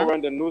 all not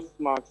wearing the nose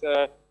masks.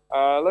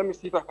 Let me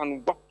see if I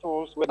can walk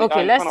towards where they are.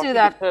 Okay, let's do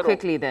that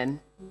quickly then.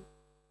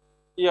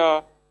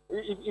 Yeah,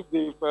 if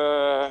they've,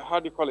 how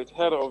do you call it,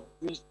 heard of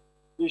this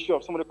issue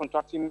of somebody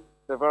contracting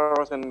the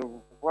virus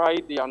and why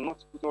they are not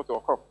putting out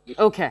your cup.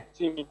 Okay.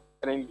 See me,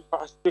 and then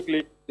fast,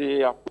 quickly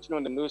they are putting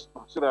on the nose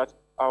mask so that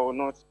I will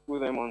not put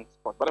them on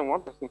spot. But then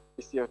one person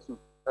is here to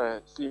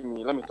see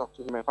me. Let me talk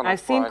to him. And I've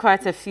seen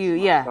quite a few,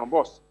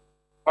 boss.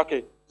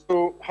 Okay,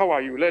 so how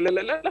are you?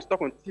 Let's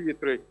talk on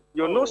TV3.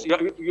 Your nose, you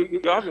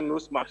have your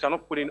nose mask. You're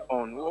not putting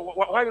on.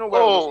 Why are you not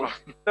wearing your nose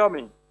mask? Tell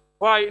me.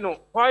 Why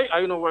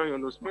are you not wearing your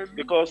nose mask?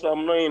 Because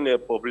I'm not in a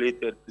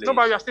populated place. No,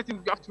 but you are sitting.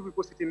 You have 2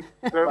 people sitting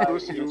very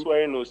close to you. He's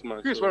wearing nose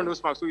mask. He's wearing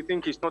nose mask, so you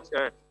think it's not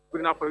good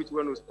enough for you to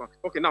wear nose mask?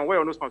 Okay, now wear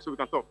your nose mask so we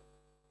can talk.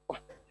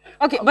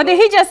 Okay, but did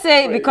he just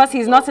say because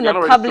he's not in a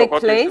public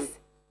place?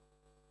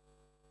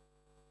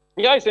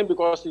 Yeah, he's saying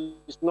because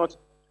he's not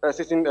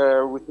sitting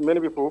with many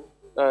people,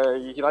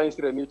 he doesn't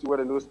see the need to wear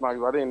the nose mask.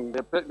 But then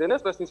the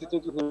next person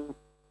sitting to him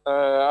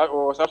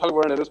was actually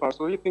wearing a nose mask,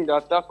 so he think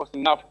that was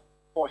enough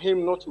for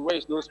him not to wear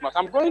his nose mask.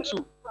 I'm going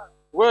to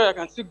where I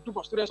can see a group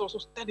of students also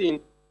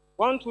studying.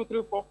 1, 2,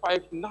 3, 4,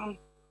 5. None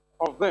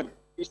of them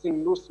is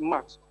in nose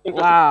masks.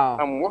 Wow.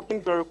 I'm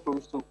walking very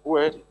close to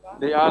where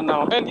they are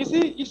now, and you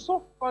see, it's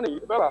so funny,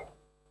 Bella.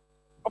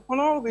 Upon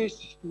all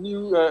this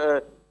new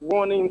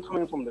warning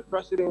coming from the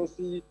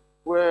presidency,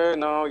 where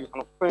now you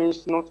can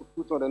offense not to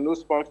put on the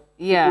nose mask,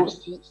 yeah,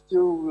 people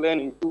still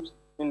learning groups.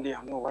 They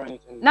are not wearing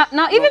it.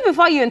 Now, even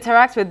before you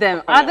interact with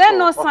them, are there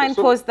no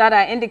signposts that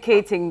are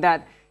indicating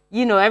that,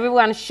 you know,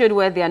 everyone should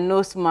wear their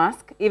nose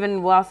mask,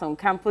 even whilst on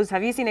campus?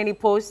 Have you seen any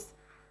posts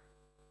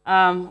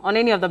on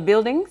any of the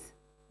buildings?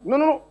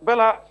 No,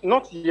 Bella,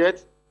 not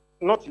yet.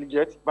 Not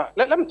yet. But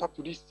let me talk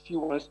to these few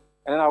ones,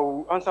 and then I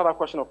will answer that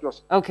question of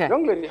yours. Okay.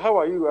 Young lady, how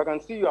are you? I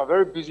can see you are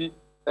very busy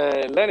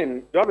learning.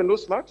 Do you have a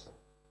nose mask?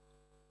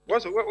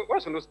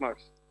 What's a nose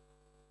mask?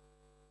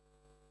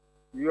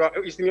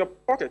 It's in your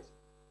pocket.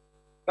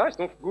 That's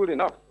not good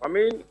enough. I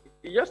mean,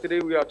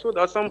 yesterday we are told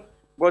that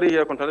somebody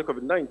here contracted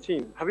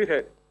COVID-19. Have you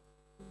heard?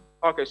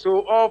 Okay,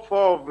 so all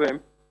 4 of them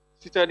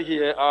seated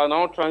here are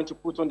now trying to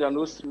put on their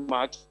nose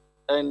masks.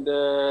 And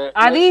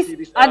are these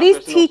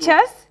teachers?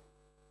 Also.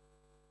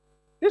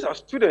 These are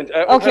students.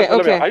 Okay.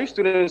 Are you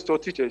students or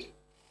teachers?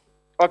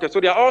 Okay, so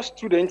they are all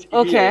students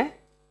here.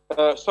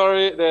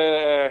 Sorry,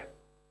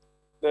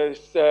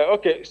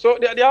 okay, so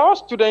they are all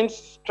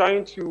students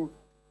trying to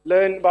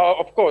learn, but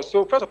of course.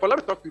 So first of all, let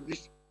me talk to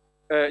this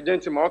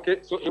gentleman. Okay,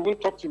 so he won't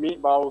talk to me,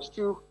 but I'll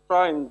still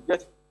try and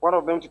get one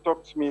of them to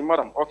talk to me,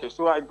 madam. Okay,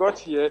 so I got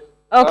here.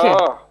 Okay,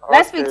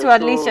 let's speak to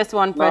at least just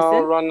one person.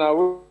 Now run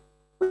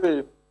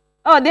away.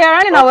 Oh, they are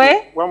running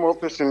away? One more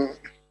person.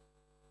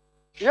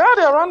 Yeah,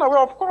 they are running away,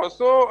 of course.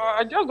 So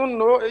I just don't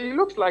know. It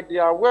looks like they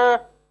are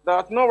aware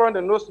that not wearing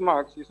the nose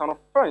mask is an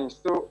offense.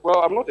 So, well,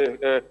 I'm not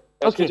a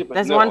okay,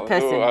 there's one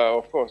person. So,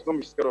 of course, don't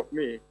be scared of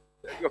me.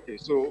 Okay,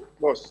 so,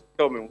 boss,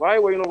 tell me, why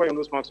were you not wearing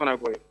nose mask when I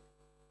go?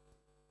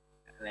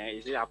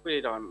 You see, I put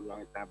it on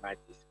long time, but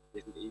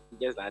it's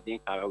just I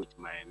didn't cover with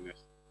my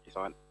nose. It's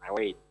on. I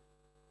wear it.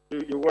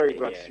 You wear it,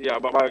 but yeah,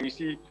 but you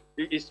see,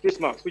 it's face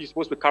mask, so you're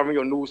supposed to be covering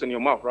your nose and your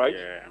mouth, right?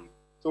 Yeah.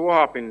 So what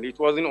happened? It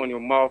wasn't on your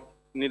mouth,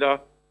 neither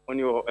on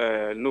your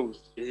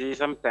nose. You see,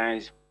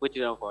 sometimes put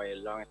it on for a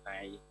long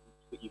time,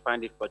 you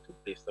find it for 2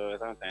 days, so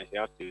sometimes you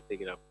have to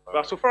take it off.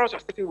 But so far as you're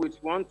sitting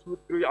with 1, 2,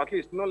 3, at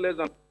least not less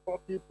than 4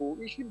 people,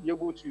 you should be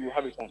able to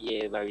have it on.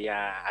 Yeah, but we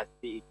are at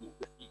the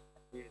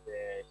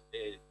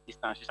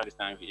distance, social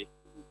distance.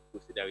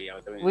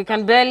 We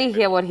can barely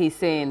hear what he's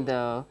saying,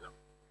 though.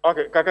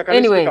 Okay,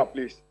 can you speak up,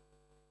 please?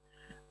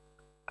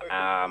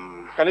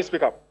 Can you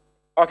speak up?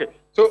 Okay,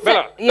 so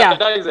Bella,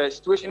 that is the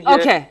situation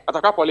here at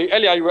Akapoli.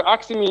 Earlier, you were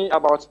asking me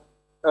about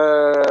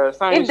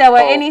signs. If there were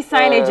any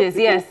signages,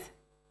 yes.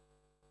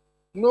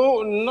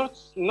 No,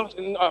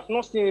 I've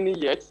not seen any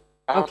yet.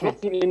 I have not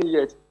seen any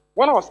yet.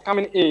 When I was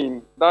coming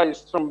in, that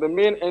is from the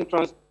main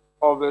entrance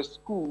of the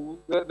school,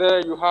 there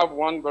you have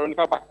one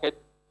Veronica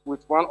bucket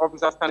with one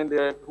officer standing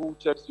there who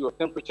checks your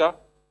temperature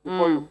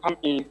before you come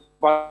in.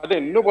 But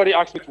then nobody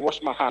asked me to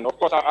wash my hand. Of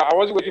course, I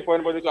wasn't waiting for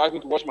anybody to ask me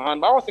to wash my hand.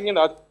 But I was thinking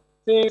that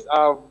since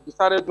I've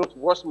decided not to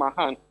wash my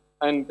hand,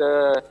 and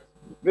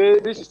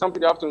this is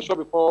something they have to ensure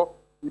before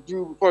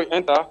you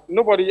enter.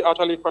 Nobody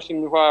actually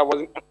questioned me why I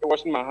wasn't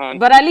washing my hand.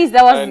 But at least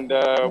there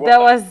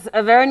was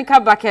a Veronica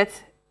bucket.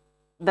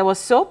 There was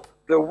soap.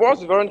 There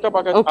was Veronica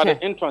bucket at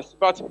the entrance,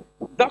 but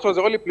that was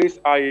the only place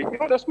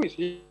the school is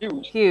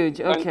huge. Huge,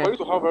 okay. And for you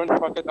to have Veronica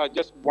bucket at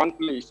just one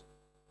place,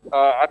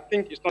 I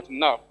think it's not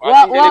enough.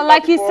 Well,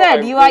 like you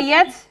said, you are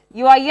yet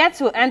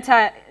to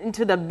enter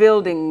into the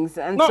buildings,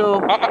 and no,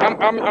 so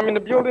I'm in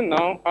the building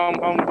now.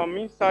 I'm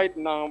inside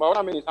now. But what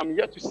I mean is, I'm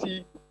yet to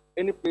see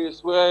any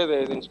place where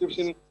there's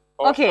inscription.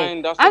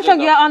 Okay, I'm sure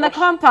you're on the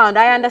compound.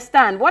 I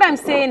understand. What I'm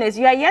saying is,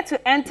 you are yet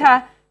to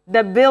enter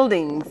the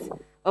buildings.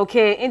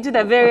 Okay, into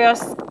the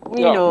various,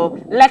 you know,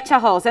 lecture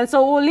halls, and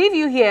so we'll leave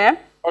you here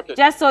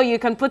just so you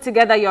can put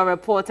together your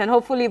report, and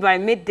hopefully by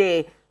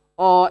midday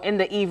or in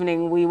the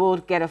evening, we will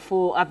get a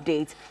full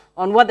update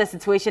on what the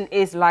situation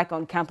is like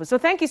on campus. So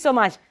thank you so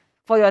much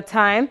for your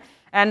time.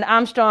 And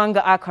Armstrong,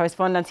 our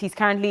correspondent, he's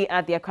currently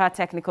at the Accra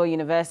Technical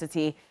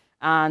University,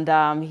 and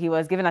he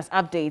was giving us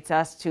updates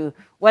as to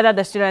whether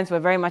the students were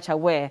very much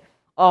aware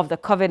of the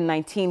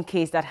COVID-19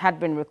 case that had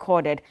been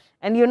recorded.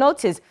 And you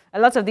notice a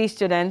lot of these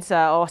students,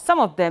 or some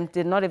of them,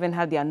 did not even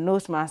have their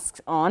nose masks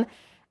on.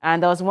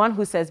 And there was one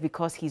who says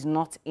because he's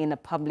not in a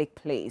public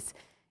place.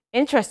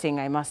 Interesting,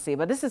 I must say.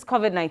 But this is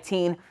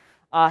COVID-19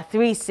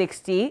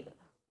 360.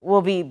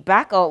 We'll be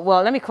back.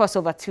 Well, let me cross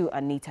over to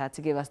Anita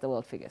to give us the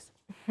world figures.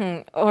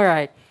 All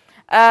right.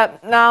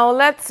 Now,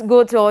 let's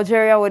go to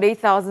Algeria with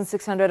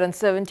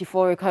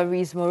 8,674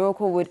 recoveries.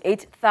 Morocco with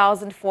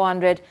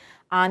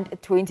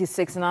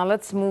 8,426. Now,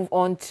 let's move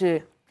on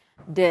to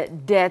the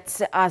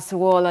deaths as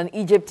well. And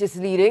Egypt is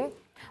leading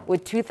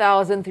with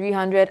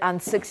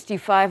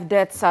 2,365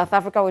 deaths. South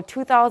Africa with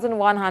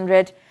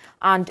 2,100.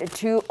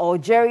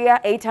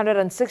 Algeria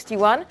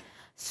 861,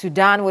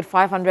 Sudan with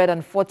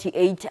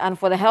 548. And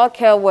for the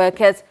healthcare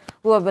workers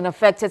who have been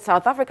affected,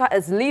 South Africa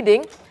is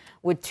leading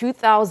with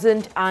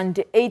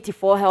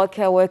 2,084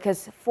 healthcare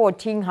workers.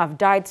 14 have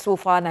died so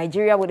far.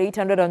 Nigeria with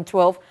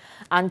 812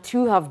 and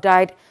 2 have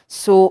died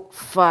so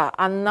far.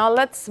 And now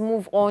let's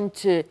move on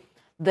to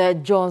the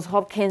Johns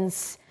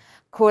Hopkins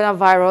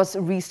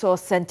Coronavirus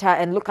Resource Center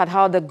and look at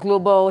how the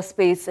global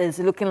space is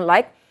looking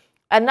like.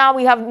 And now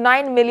we have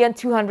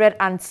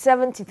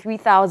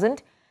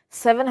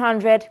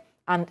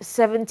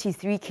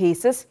 9,273,773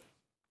 cases,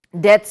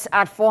 deaths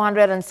at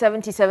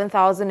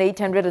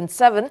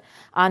 477,807,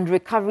 and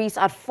recoveries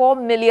at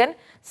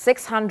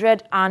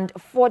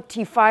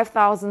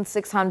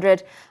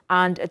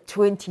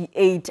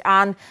 4,645,628.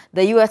 And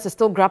the U.S. is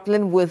still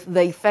grappling with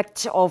the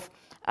effect of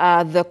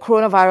the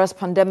coronavirus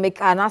pandemic.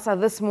 And as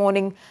of this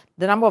morning,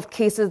 the number of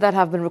cases that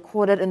have been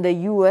recorded in the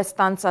U.S.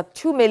 stands at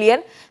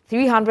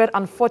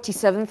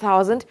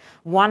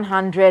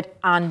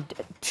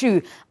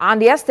 2,347,102.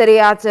 And yesterday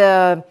at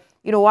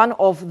one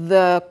of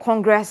the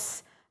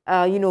Congress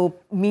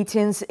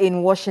meetings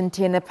in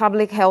Washington, a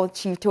public health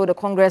chief told the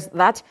Congress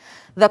that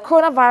the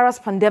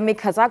coronavirus pandemic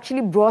has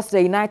actually brought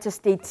the United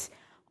States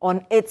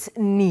on its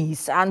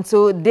knees. And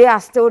so they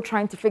are still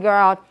trying to figure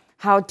out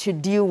how to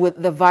deal with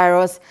the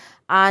virus.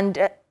 And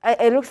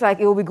it looks like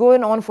it will be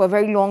going on for a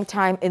very long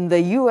time in the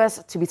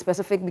U.S., to be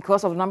specific,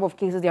 because of the number of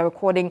cases they are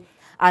recording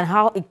and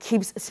how it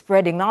keeps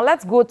spreading. Now,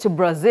 let's go to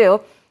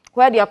Brazil,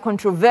 where their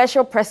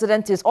controversial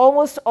president is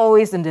almost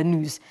always in the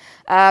news.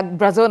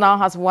 Brazil now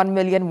has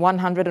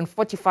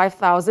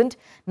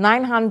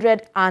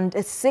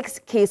 1,145,906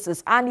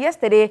 cases. And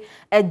yesterday,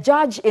 a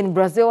judge in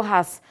Brazil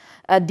has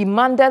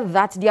demanded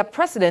that their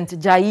president,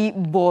 Jair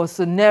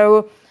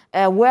Bolsonaro,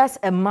 wears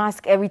a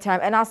mask every time.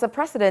 And as a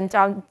president,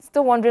 I'm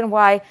still wondering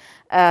why,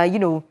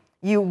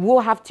 you will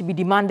have to be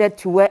demanded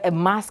to wear a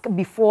mask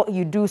before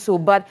you do so.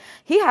 But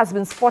he has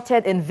been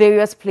spotted in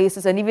various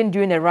places and even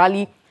during a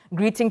rally,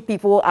 greeting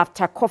people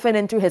after coughing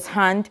into his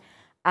hand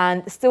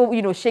and still,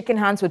 shaking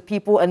hands with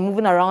people and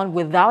moving around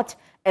without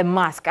a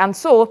mask. And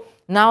so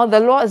now the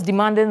law is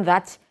demanding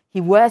that he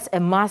wears a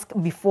mask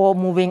before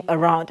moving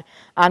around.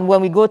 And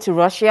when we go to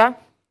Russia,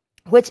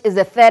 which is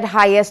the third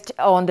highest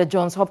on the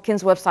Johns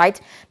Hopkins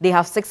website, they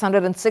have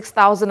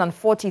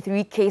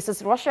 606,043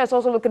 cases. Russia is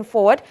also looking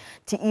forward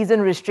to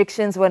easing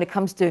restrictions when it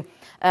comes to,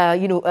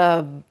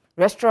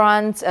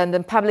 restaurants and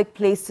then public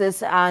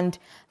places. And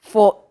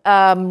for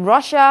from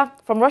Russia,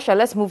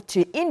 let's move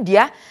to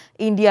India.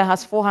 India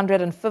has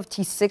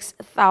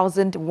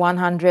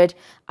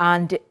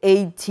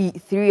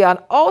 456,183. And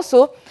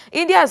also,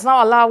 India is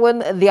now allowing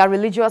their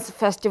religious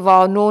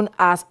festival known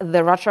as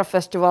the Ratra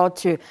Festival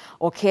to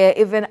occur,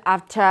 even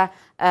after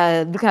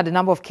looking at the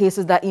number of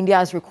cases that India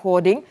is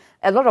recording.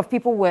 A lot of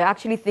people were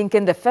actually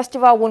thinking the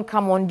festival won't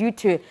come on due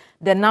to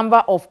the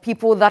number of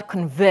people that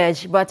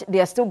converge, but they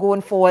are still going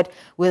forward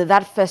with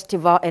that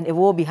festival and it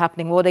will be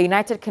happening. Well, the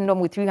United Kingdom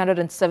with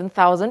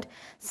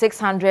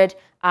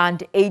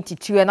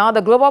 307,682. And now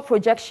the global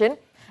projection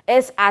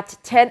is at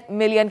 10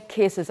 million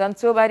cases. And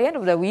so by the end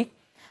of the week,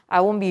 I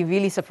won't be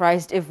really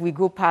surprised if we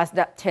go past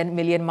that 10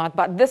 million mark.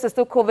 But this is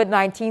still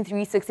COVID-19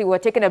 360. We're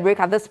taking a break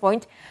at this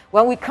point.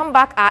 When we come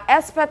back, our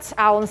experts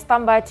are on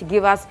standby to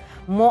give us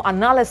more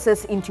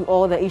analysis into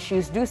all the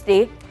issues. Do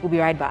stay. We'll be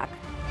right back.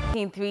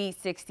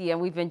 360, and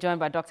we've been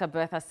joined by Dr.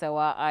 Bertha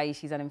Sewa.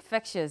 She's an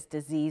infectious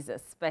disease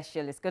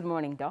specialist. Good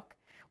morning, Doc.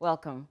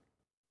 Welcome.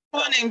 Good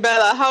morning,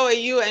 Bella. How are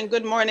you? And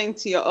good morning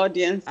to your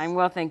audience. I'm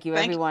well, thank you.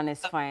 Everyone is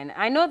fine.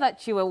 I know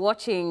that you were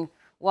watching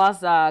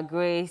whilst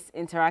Grace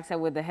interacted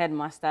with the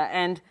headmaster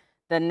and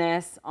the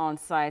nurse on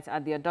site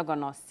at the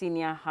Odogono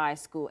Senior High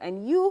School,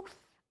 and you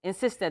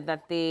insisted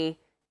that they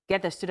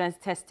get the students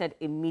tested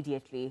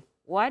immediately.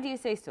 Why do you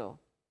say so?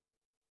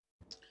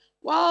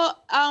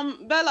 Well,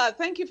 Bella,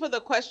 thank you for the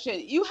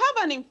question. You have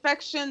an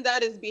infection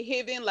that is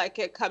behaving like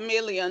a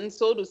chameleon,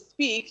 so to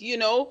speak.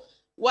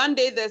 One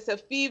day there's a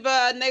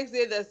fever, next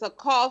day there's a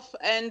cough,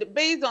 and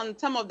based on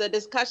some of the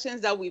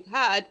discussions that we've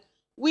had,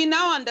 we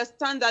now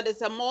understand that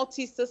it's a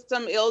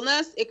multi-system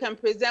illness. It can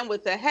present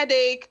with a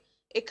headache.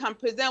 It can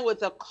present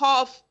with a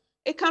cough.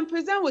 It can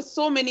present with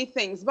so many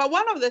things. But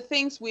one of the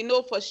things we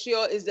know for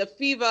sure is the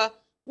fever,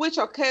 which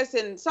occurs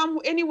in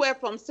anywhere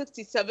from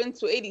 67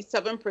 to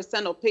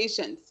 87% of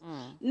patients.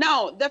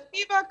 Now, the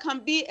fever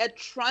can be a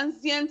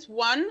transient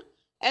one.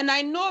 And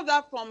I know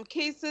that from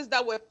cases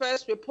that were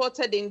first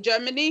reported in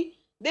Germany,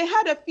 they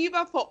had a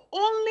fever for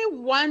only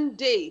 1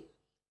 day.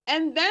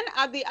 And then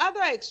at the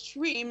other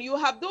extreme, you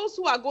have those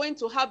who are going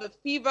to have a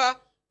fever,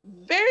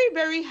 very,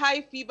 very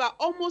high fever,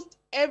 almost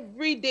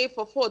every day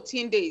for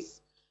 14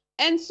 days.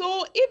 And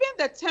so even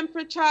the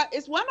temperature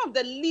is one of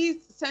the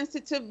least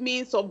sensitive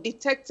means of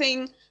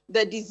detecting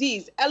the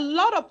disease. A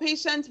lot of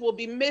patients will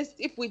be missed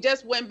if we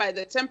just went by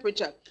the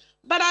temperature.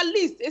 But at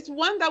least it's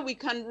one that we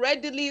can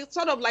readily,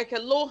 sort of like a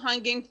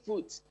low-hanging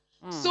fruit.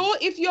 So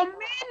if your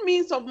main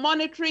means of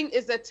monitoring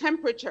is the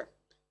temperature,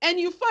 and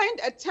you find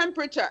a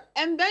temperature,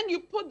 and then you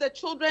put the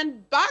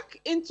children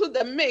back into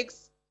the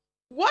mix,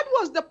 what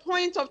was the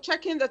point of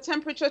checking the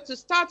temperature to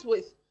start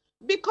with?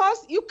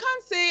 Because you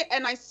can't say,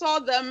 and I saw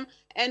them,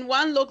 and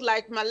one looked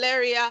like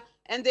malaria,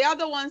 and the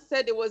other one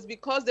said it was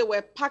because they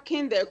were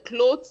packing their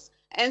clothes,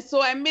 and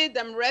so I made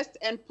them rest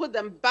and put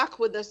them back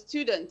with the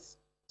students.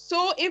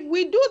 So if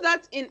we do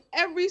that in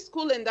every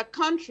school in the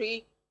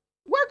country,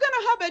 we're going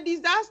to have a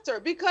disaster,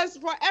 because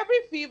for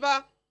every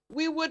fever,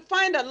 we would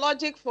find a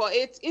logic for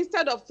it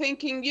instead of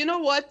thinking, you know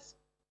what,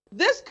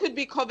 this could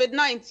be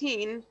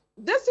COVID-19.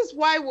 This is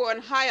why we're on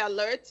high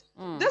alert.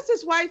 This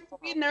is why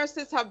 3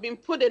 nurses have been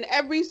put in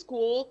every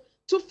school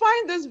to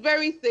find this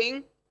very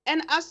thing.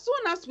 And as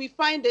soon as we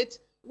find it,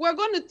 we're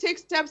going to take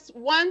steps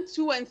 1,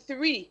 2, and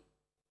 3.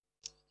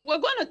 We're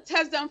going to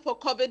test them for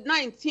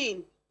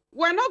COVID-19.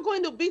 We're not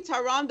going to beat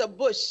around the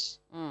bush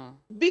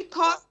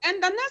because,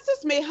 and the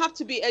nurses may have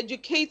to be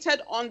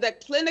educated on the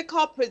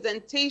clinical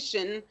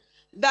presentation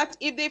that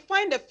if they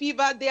find a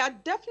fever, they are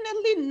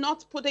definitely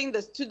not putting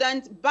the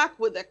student back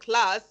with the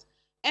class.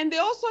 And they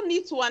also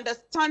need to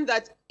understand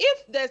that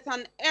if there's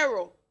an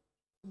error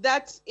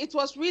that it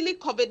was really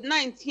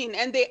COVID-19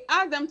 and they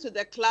add them to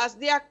the class,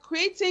 they are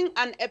creating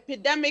an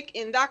epidemic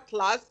in that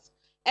class,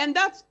 and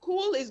that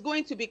school is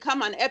going to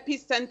become an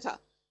epicenter.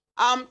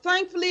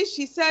 Thankfully,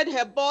 she said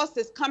her boss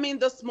is coming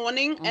this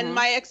morning, and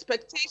my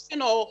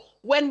expectation, or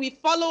when we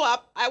follow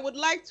up, I would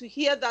like to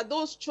hear that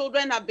those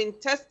children have been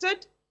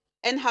tested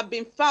and have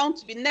been found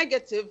to be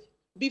negative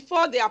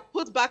before they are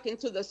put back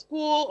into the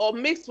school or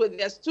mixed with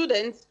their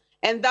students,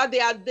 and that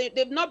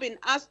they've not been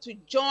asked to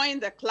join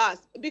the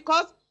class.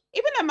 Because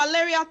even a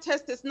malaria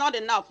test is not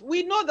enough.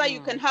 We know that you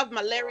can have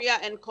malaria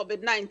and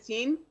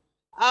COVID-19.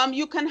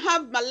 You can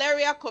have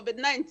malaria,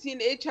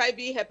 COVID-19,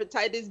 HIV,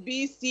 hepatitis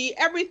B, C,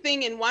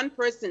 everything in one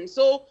person.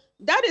 So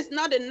that is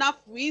not enough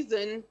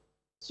reason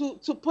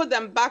to put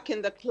them back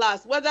in the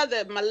class. Whether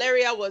the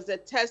malaria was a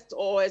test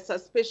or a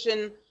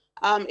suspicion,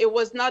 it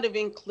was not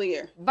even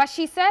clear. But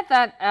she said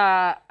that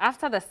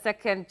after the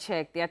second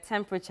check, their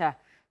temperature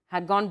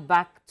had gone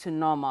back to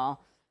normal.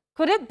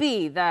 Could it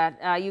be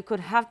that you could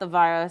have the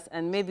virus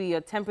and maybe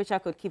your temperature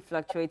could keep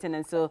fluctuating,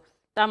 and so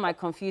that might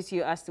confuse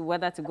you as to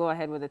whether to go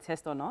ahead with the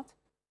test or not?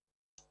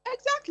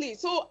 Exactly.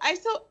 So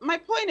my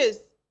point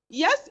is,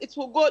 yes, it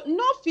will go.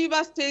 No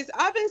fever stays.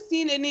 I haven't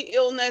seen any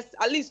illness,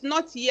 at least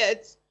not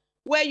yet,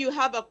 where you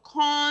have a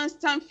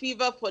constant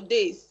fever for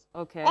days.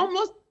 Okay.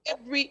 Almost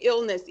every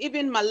illness,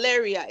 even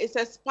malaria, is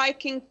a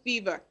spiking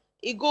fever.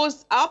 It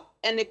goes up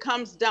and it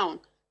comes down.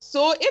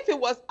 So if it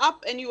was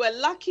up and you were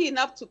lucky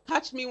enough to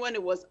catch me when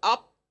it was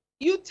up,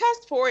 you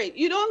test for it.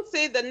 You don't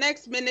say the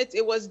next minute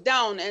it was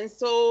down, and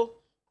so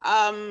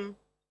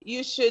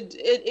you should,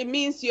 it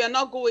means you're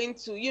not going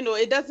to,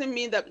 it doesn't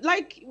mean that,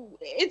 like,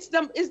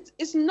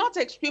 it's not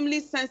extremely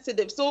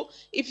sensitive. So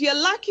if you're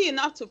lucky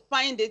enough to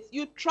find it,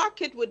 you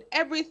track it with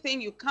everything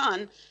you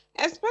can,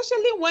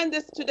 especially when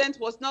the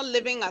student was not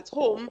living at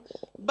home,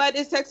 but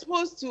is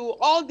exposed to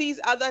all these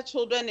other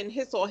children in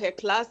his or her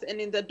class and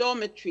in the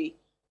dormitory.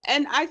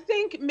 And I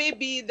think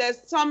maybe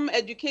there's some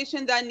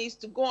education that needs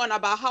to go on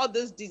about how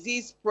this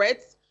disease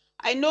spreads.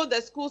 I know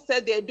the school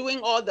said they're doing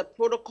all the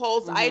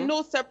protocols. I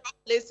know several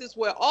places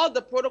where all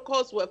the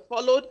protocols were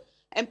followed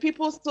and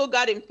people still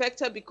got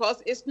infected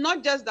because it's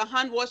not just the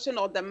hand washing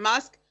or the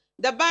mask.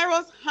 The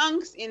virus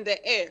hangs in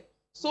the air.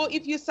 So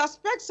if you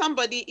suspect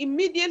somebody,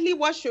 immediately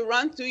what should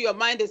run through your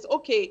mind is,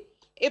 okay,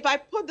 if I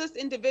put this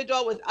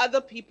individual with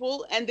other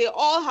people and they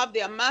all have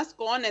their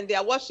mask on and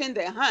they're washing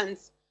their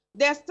hands,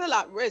 they're still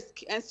at risk.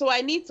 And so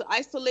I need to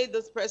isolate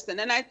this person.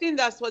 And I think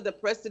that's what the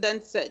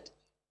president said.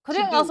 Could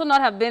it also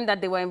not have been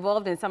that they were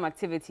involved in some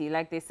activity?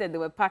 Like they said, they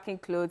were packing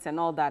clothes and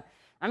all that.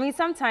 I mean,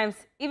 sometimes,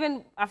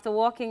 even after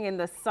walking in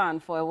the sun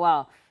for a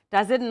while,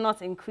 does it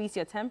not increase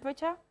your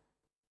temperature?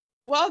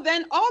 Well,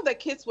 then all the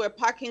kids were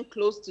packing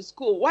close to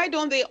school. Why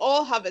don't they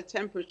all have a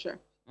temperature?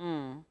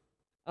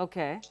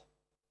 Okay.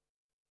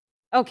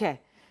 Okay.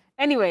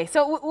 Anyway,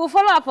 so we'll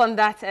follow up on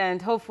that,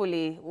 and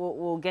hopefully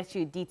we'll get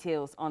you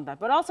details on that.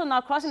 But also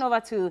now crossing over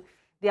to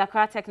the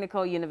Accra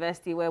Technical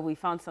University, where we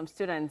found some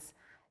students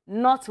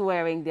not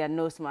wearing their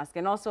nose mask,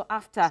 and also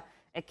after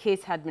a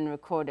case had been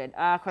recorded.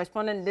 Our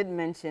correspondent did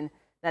mention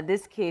that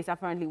this case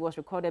apparently was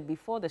recorded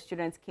before the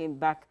students came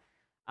back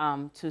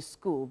to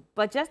school.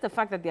 But just the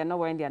fact that they are not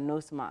wearing their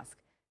nose mask,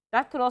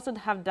 that could also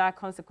have dire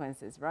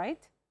consequences, right?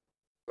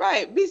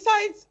 Right.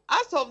 Besides,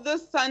 as of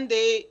this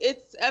Sunday,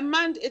 it's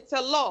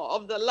a law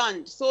of the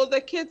land. So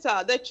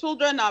the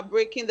children are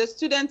breaking, the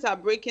students are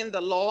breaking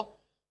the law.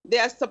 They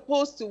are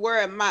supposed to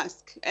wear a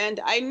mask. And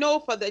I know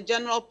for the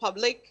general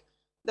public,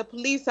 the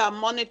police are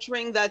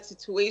monitoring that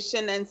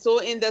situation. And so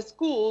in the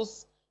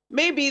schools,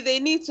 maybe they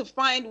need to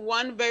find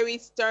one very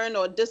stern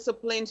or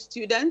disciplined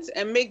student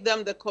and make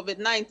them the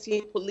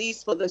COVID-19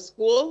 police for the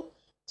school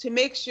to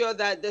make sure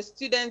that the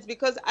students,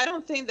 because I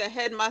don't think the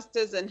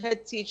headmasters and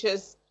head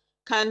teachers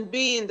can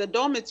be in the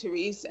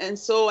dormitories. And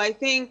so I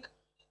think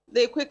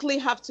they quickly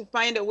have to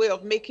find a way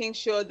of making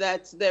sure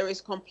that there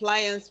is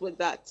compliance with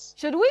that.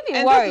 Should we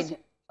be worried?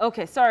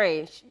 Okay,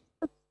 sorry.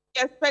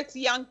 Expect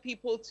young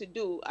people to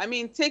do. I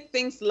mean, take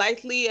things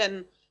lightly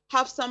and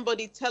have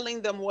somebody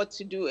telling them what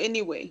to do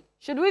anyway.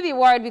 Should we be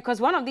worried?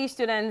 Because one of these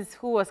students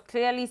who was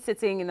clearly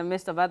sitting in the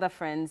midst of other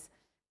friends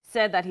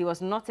said that he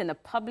was not in a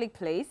public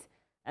place,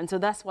 and so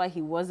that's why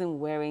he wasn't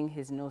wearing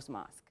his nose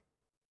mask.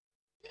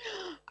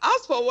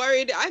 As for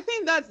worried, I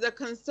think that's the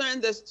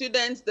concern the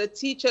students, the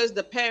teachers,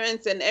 the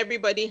parents, and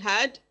everybody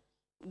had,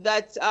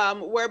 that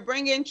we're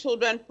bringing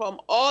children from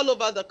all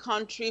over the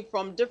country,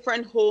 from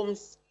different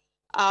homes,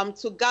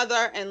 to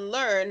gather and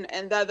learn,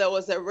 and that there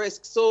was a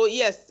risk. So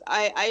yes,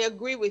 I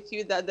agree with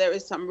you that there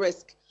is some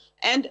risk.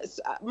 And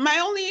my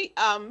only,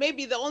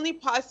 maybe the only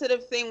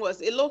positive thing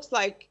was, it looks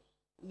like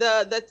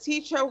the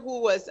teacher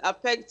who was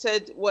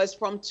affected was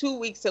from 2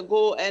 weeks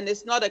ago, and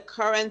it's not a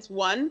current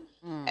one.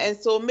 And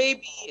so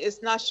maybe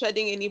it's not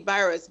shedding any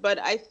virus. But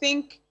I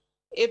think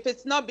if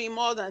it's not been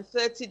more than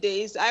 30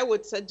 days, I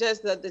would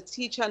suggest that the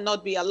teacher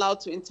not be allowed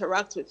to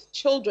interact with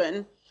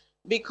children,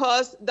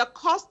 because the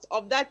cost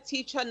of that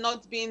teacher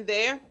not being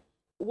there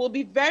will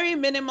be very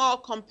minimal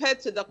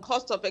compared to the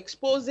cost of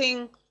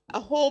exposing a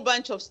whole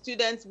bunch of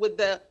students with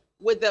the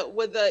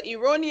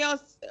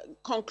erroneous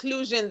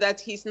conclusion that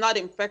he's not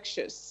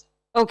infectious.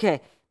 Okay.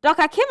 Doc,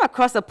 I came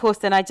across a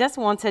post and I just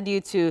wanted you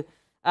to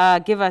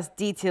give us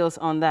details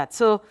on that.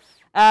 So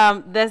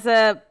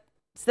there's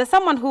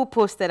someone who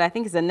posted, I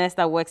think it's a nurse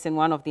that works in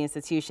one of the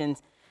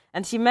institutions,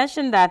 and she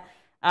mentioned that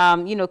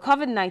you know,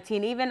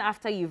 COVID-19, even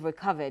after you've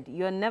recovered,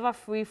 you're never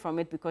free from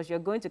it because you're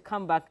going to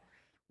come back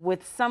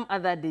with some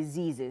other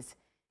diseases.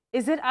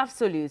 Is it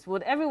absolute?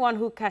 Would everyone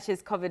who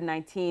catches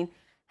COVID-19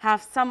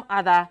 have some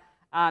other,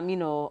 you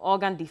know,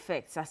 organ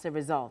defects as a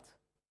result?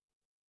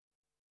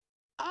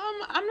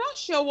 I'm not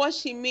sure what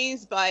she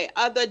means by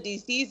other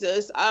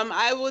diseases.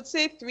 I would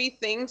say three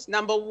things.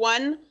 Number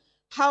one,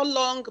 how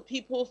long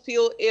people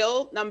feel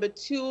ill. Number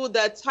two,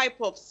 the type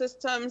of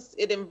systems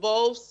it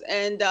involves,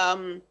 and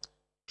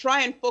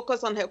try and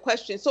focus on her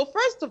question. So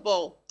first of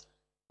all,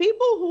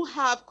 people who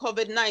have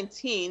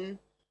COVID-19,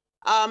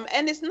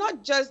 and it's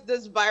not just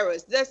this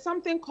virus, there's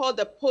something called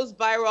the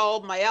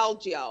post-viral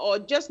myalgia, or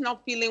just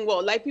not feeling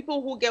well, like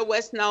people who get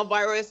West Nile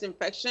virus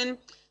infection,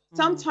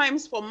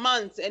 sometimes for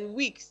months and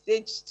weeks,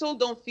 they still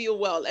don't feel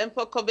well. And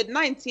for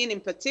COVID-19 in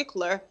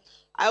particular,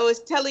 I was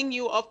telling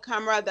you off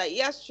camera that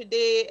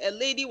yesterday a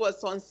lady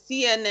was on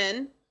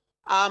CNN.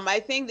 I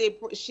think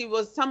she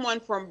was someone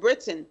from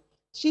Britain.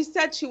 She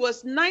said she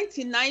was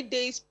 99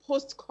 days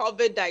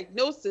post-COVID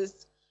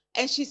diagnosis,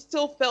 and she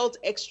still felt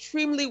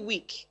extremely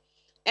weak.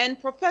 And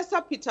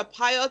Professor Peter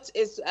Piot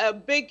is a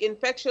big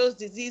infectious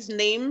disease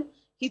name.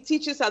 He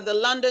teaches at the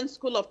London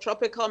School of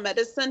Tropical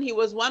Medicine. He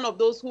was one of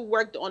those who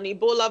worked on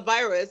Ebola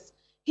virus.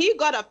 He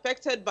got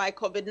affected by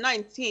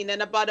COVID-19,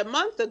 and about a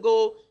month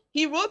ago,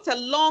 he wrote a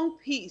long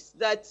piece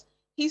that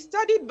he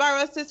studied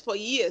viruses for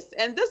years,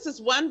 and this is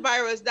one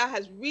virus that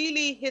has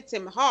really hit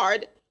him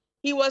hard.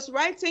 He was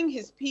writing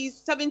his piece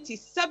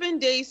 77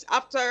 days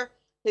after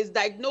his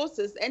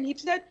diagnosis, and he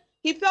said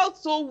he felt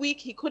so weak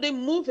he couldn't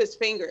move his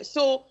fingers.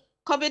 So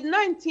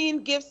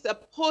COVID-19 gives a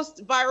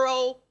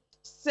post-viral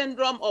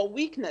syndrome or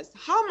weakness.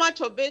 How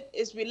much of it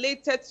is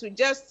related to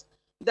just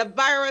the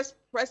virus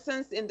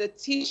presence in the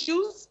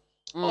tissues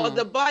or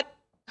the body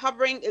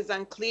covering is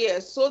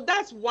unclear. So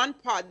that's one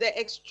part, the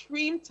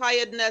extreme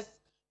tiredness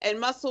and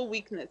muscle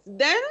weakness.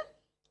 Then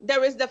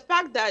there is the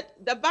fact that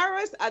the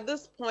virus at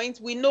this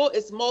point we know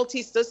is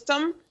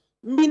multi-system,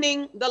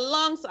 meaning the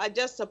lungs are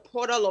just a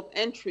portal of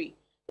entry.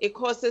 It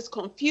causes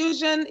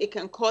confusion, it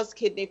can cause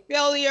kidney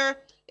failure,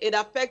 it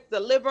affects the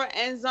liver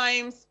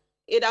enzymes,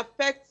 it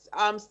affects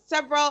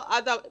several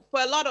other,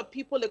 for a lot of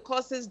people, it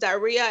causes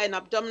diarrhea and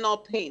abdominal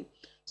pain.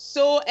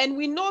 So, and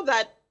we know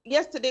that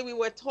yesterday we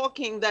were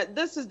talking that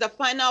this is the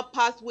final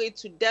pathway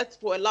to death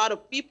for a lot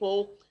of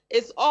people.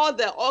 It's all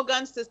the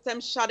organ system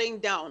shutting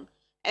down.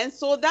 And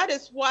so that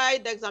is why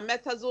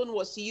dexamethasone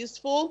was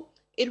useful.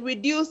 It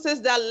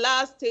reduces that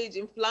last stage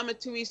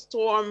inflammatory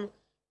storm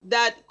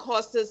that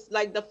causes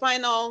like the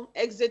final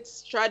exit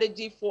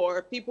strategy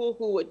for people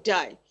who would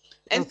die.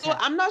 And so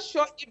I'm not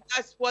sure if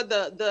that's what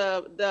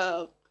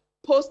the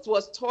post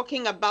was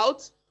talking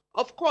about.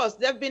 Of course,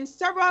 there have been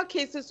several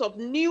cases of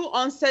new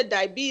onset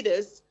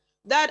diabetes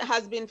that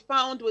has been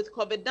found with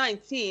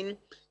COVID-19,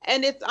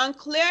 and it's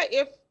unclear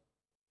if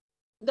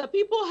the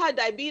people had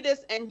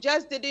diabetes and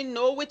just didn't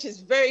know, which is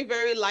very,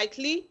 very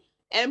likely.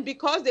 And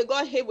because they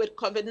got hit with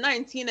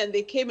COVID-19 and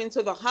they came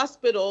into the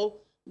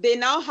hospital, they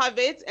now have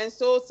it. And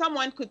so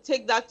someone could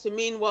take that to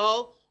mean,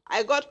 well,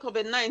 I got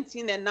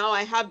COVID-19 and now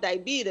I have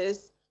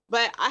diabetes,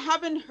 but I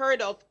haven't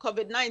heard of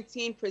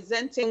COVID-19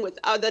 presenting with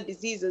other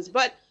diseases.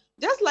 But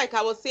just like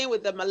I was saying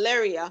with the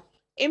malaria,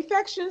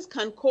 infections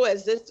can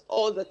coexist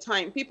all the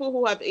time. People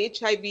who have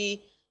HIV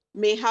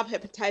may have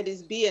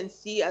hepatitis B and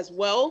C as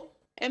well,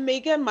 and may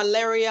get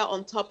malaria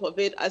on top of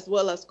it, as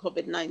well as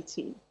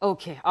COVID-19.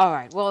 Okay, all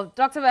right. Well,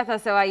 Dr. Betha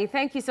Sewai,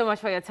 thank you so much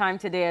for your time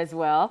today as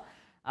well.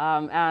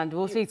 And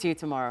we'll speak to you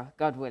tomorrow,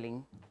 God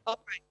willing. All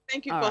right.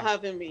 Thank you for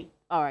having me.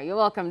 All right, you're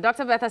welcome.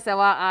 Dr. Betha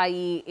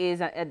Sewai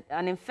is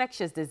an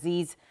infectious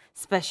disease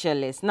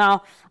specialist.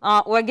 Now,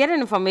 we're getting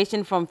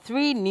information from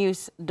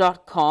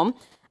 3news.com.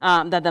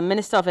 that the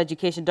Minister of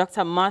Education,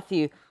 Dr.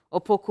 Matthew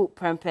Opoku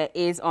Prempeh,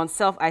 is on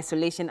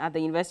self-isolation at the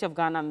University of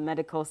Ghana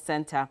Medical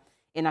Center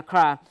in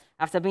Accra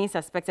after being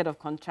suspected of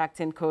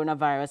contracting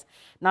coronavirus.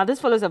 Now, this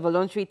follows a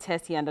voluntary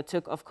test he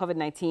undertook of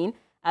COVID-19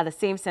 at the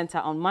same center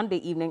on Monday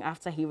evening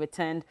after he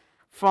returned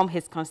from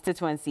his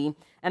constituency.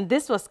 And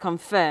this was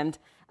confirmed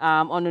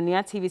on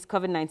Unia TV's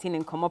COVID-19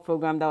 in Komo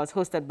program that was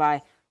hosted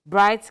by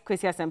Bright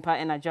Kwesi Asempa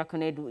and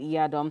Ajakonedu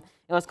Iyadom.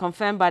 It was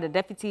confirmed by the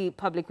Deputy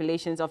Public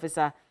Relations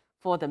Officer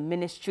for the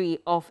Ministry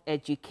of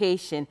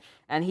Education.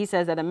 And he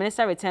says that the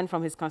minister returned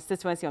from his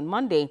constituency on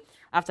Monday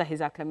after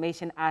his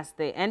acclamation as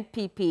the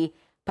NPP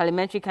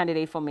parliamentary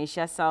candidate for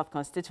Malaysia South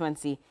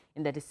constituency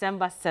in the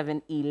December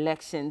 7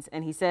 elections.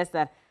 And he says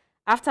that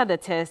after the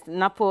test,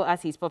 Napo,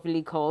 as he's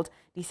popularly called,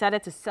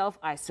 decided to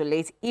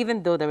self-isolate,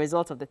 even though the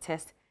result of the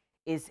test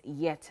is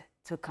yet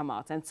to come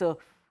out. And so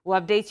we'll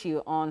update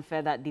you on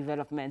further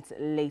developments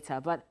later.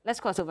 But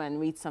let's cross over and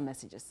read some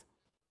messages.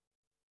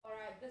 All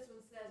right, this one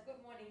says,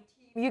 good morning,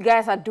 team. You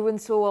guys are doing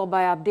so well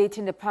by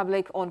updating the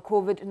public on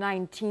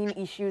COVID-19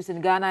 issues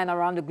in Ghana and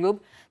around the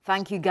globe.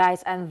 Thank you,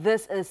 guys. And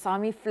this is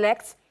Sami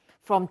Flex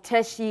from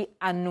Teshi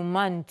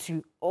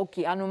Anumantu.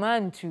 Okay,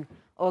 Anumantu.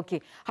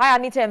 Okay. Hi,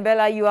 Anita and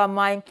Bella. You are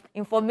my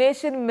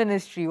information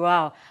ministry.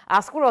 Wow.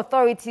 Our school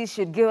authorities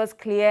should give us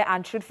clear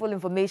and truthful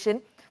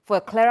information for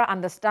a clearer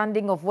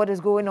understanding of what is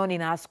going on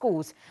in our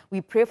schools.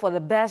 We pray for the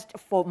best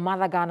for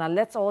Mother Ghana.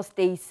 Let's all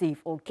stay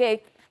safe,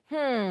 okay?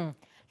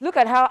 Look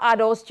at how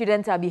adult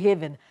students are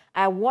behaving.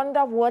 I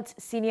wonder what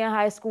senior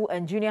high school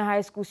and junior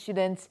high school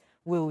students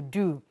will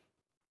do.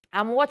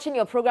 I'm watching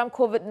your program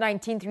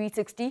COVID-19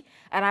 360,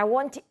 and I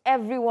want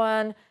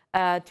everyone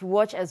to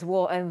watch as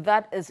well, and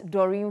that is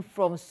Doreen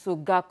from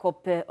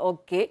Sugakope.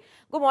 Okay.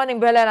 Good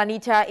morning, Bella and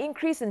Anita.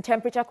 Increase in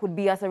temperature could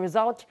be as a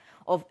result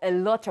of a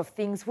lot of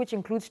things, which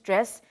include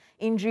stress,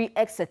 injury,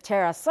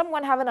 etc.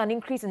 Someone having an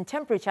increase in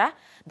temperature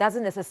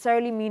doesn't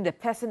necessarily mean the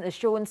person is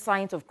showing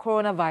signs of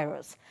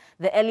coronavirus.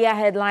 The earlier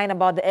headline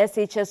about the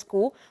SHS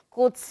school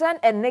could send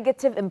a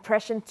negative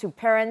impression to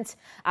parents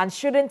and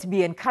shouldn't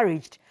be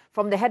encouraged.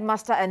 From the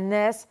headmaster and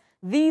nurse,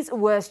 these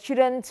were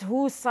students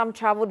who some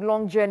traveled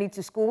long journey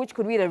to school, which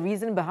could be the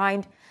reason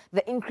behind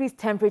the increased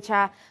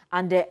temperature,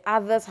 and the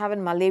others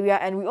having malaria.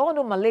 And we all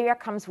know malaria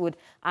comes with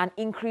an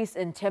increase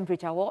in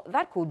temperature. Well,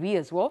 that could be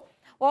as well.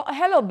 Well,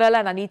 hello, Bella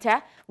and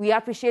Anita. We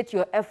appreciate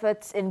your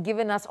efforts in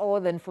giving us all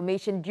the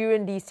information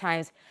during these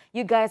times.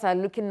 You guys are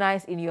looking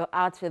nice in your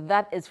outfit.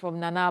 That is from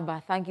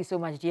Nanaba. Thank you so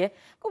much, dear.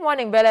 Good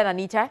morning, Bella and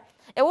Anita.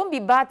 It won't be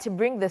bad to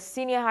bring the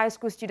senior high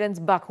school students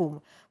back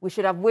home. We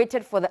should have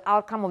waited for the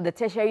outcome of the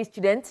tertiary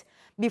students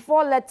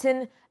before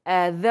letting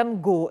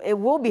them go. It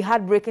will be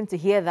heartbreaking to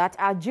hear that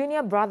our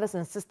junior brothers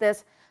and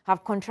sisters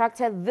have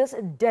contracted this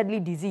deadly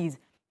disease.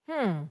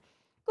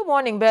 Good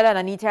morning, Bella and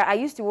Anita. I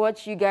used to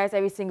watch you guys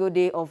every single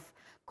day of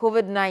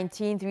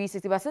COVID-19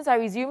 360, but since I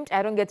resumed,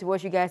 I don't get to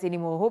watch you guys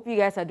anymore. Hope you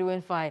guys are doing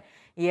fine.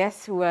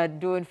 Yes, we're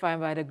doing fine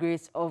by the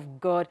grace of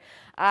God.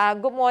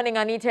 Good morning,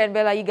 Anita and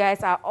Bella. You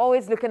guys are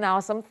always looking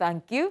awesome.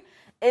 Thank you.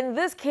 In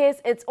this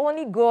case, it's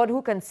only God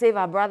who can save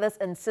our brothers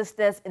and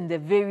sisters in the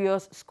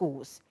various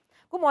schools.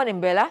 Good morning,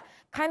 Bella.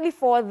 Kindly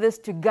forward this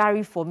to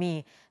Gary for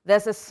me.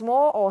 There's a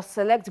small or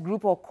select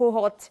group or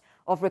cohort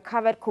of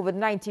recovered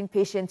COVID-19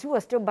 patients who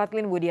are still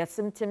battling with their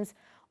symptoms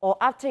or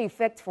after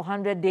effects for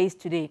 100 days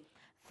today.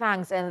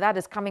 Thanks. And that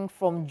is coming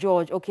from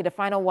George. Okay, the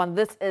final one.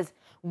 This is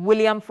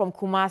William from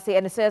Kumasi.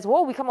 And it says,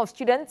 what will become of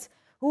students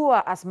who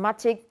are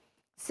asthmatic,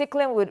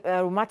 sickling with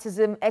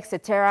rheumatism,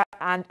 etc.,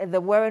 and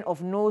the wearing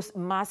of nose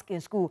mask in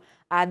school?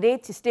 Are they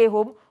to stay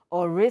home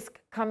or risk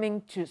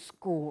coming to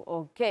school?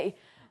 Okay.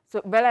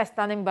 So Bella is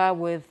standing by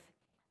with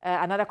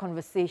another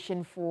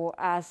conversation for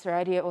us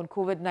right here on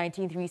COVID-19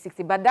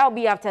 360. But that'll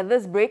be after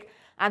this break.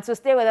 And so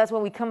stay with us.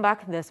 When we come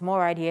back, there's more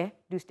right here.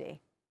 Do stay.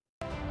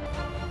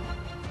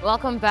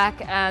 Welcome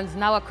back, and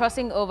now we're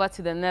crossing over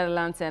to the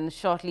Netherlands and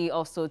shortly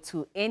also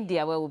to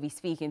India, where we'll be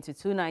speaking to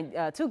two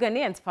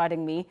Ghanaians,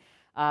 pardon me,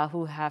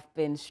 who have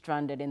been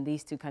stranded in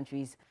these two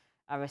countries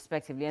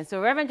respectively. And so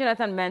Reverend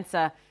Jonathan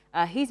Mensah,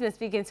 he's been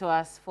speaking to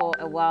us for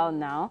a while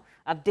now,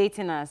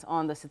 updating us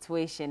on the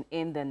situation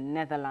in the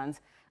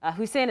Netherlands.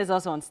 Hussein is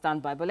also on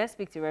standby, but let's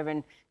speak to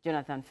Reverend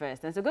Jonathan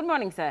first. And so good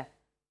morning, sir.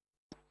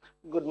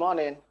 Good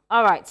morning.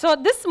 All right, so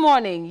this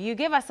morning you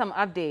gave us some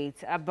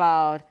updates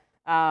about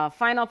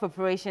final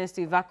preparations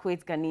to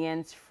evacuate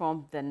Ghanaians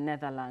from the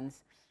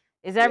Netherlands.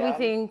 Is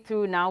everything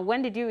through now?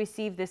 When did you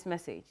receive this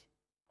message?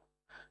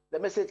 The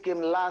message came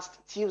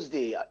last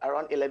Tuesday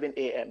around 11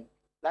 a.m.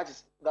 That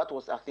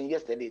was, I think,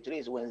 yesterday. Today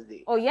is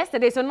Wednesday. Oh,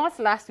 yesterday. So not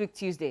last week,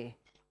 Tuesday?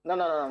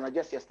 No,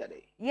 just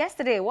yesterday.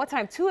 Yesterday. What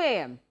time? 2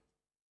 a.m.?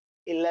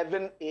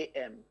 11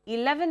 a.m.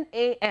 11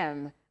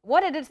 a.m.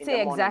 What did it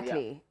say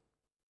exactly? Yeah.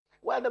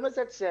 Well, the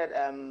message said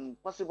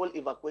possible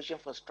evacuation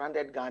for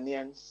stranded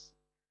Ghanaians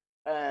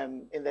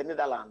in the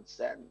Netherlands.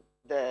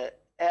 The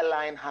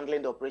airline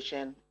handling the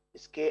operation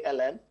is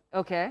KLM.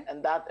 Okay.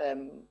 And that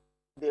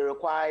they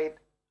required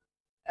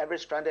every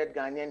stranded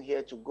Ghanaian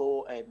here to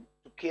go and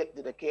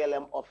to the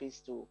KLM office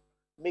to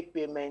make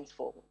payments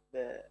for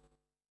the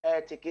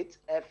air ticket,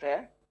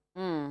 airfare,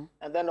 and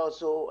then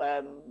also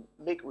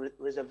make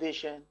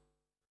reservation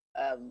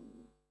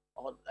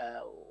on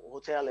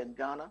hotel in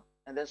Ghana,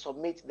 and then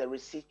submit the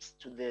receipts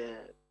to the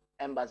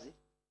embassy.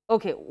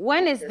 Okay,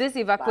 when is this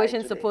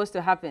evacuation supposed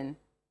to happen?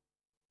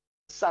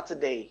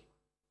 Saturday.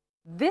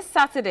 This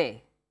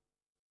Saturday?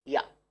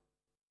 Yeah.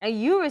 And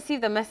you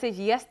received the message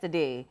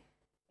yesterday.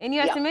 In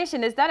your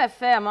estimation, is that a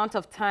fair amount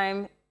of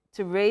time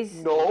to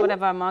raise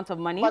whatever amount of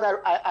money?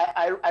 But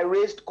I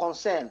raised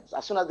concerns.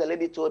 As soon as the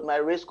lady told me, I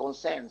raised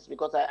concerns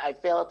because I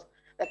felt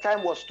the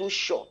time was too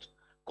short,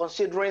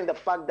 considering the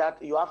fact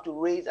that you have to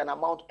raise an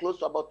amount close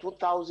to about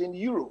 2,000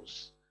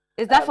 euros.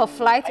 Is that for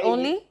flights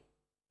only?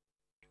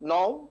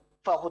 No,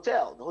 for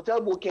hotel. The hotel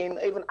booking,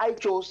 even I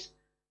chose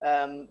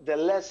the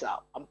lesser.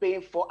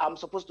 I'm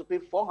supposed to pay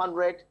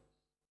 400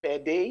 per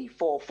day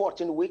for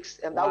 14 weeks,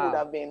 and that would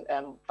have been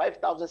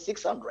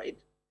 5,600.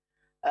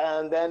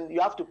 And then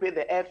you have to pay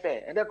the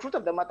airfare. And the truth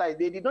of the matter is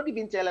they did not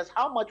even tell us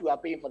how much we are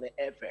paying for the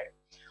airfare.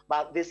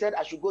 But they said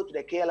I should go to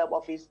the KLM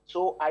office.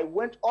 So I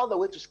went all the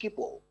way to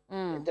Schiphol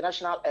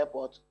International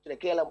Airport, to the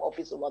KLM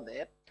office over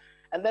there.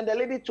 And then the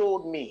lady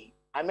told me,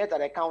 I met at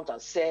the counter,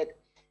 said,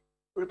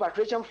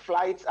 repatriation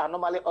flights are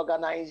normally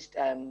organized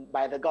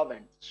by the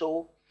government.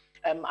 So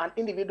an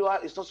individual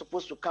is not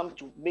supposed to come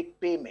to make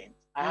payment.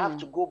 I have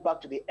to go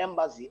back to the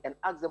embassy and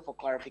ask them for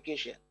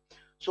clarification.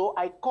 So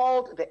I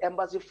called the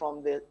embassy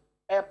from the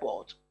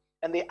airport,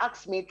 and they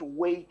asked me to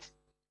wait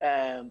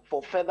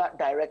for further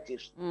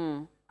directives.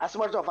 As a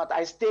matter of fact,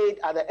 I stayed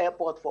at the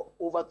airport for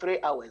over 3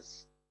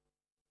 hours.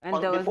 And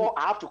before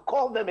I have to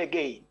call them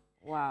again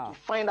to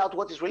find out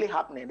what is really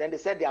happening. Then they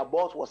said their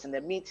boss was in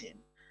a meeting.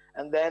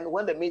 And then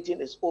when the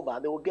meeting is over,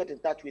 they will get in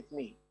touch with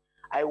me.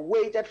 I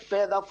waited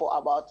further for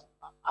about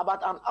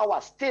an hour,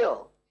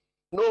 still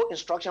no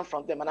instruction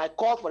from them. And I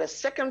called for the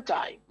second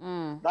time.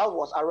 That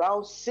was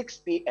around 6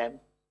 p.m.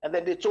 And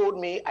then they told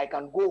me I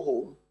can go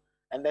home.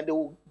 And then they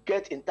will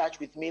get in touch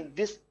with me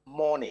this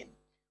morning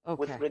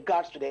with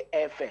regards to the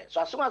airfare.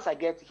 So as soon as I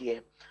get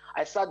here,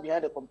 I sat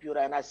behind the computer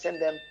and I sent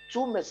them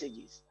 2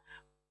 messages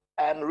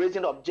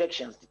raising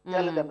objections,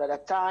 telling them that the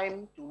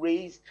time to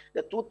raise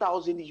the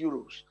 2,000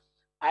 euros,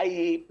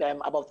 i.e.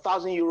 about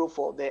 1,000 euro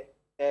for the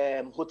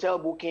hotel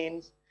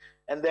bookings,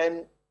 and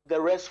then the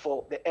rest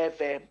for the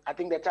airfare. I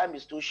think the time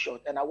is too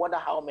short, and I wonder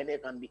how many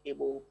can be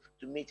able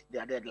to meet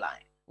their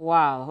deadline.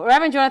 Wow.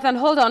 Reverend Jonathan,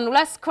 hold on.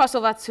 Let's cross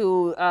over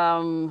to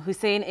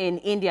Hussein in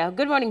India.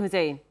 Good morning,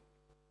 Hussein.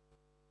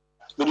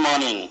 Good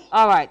morning.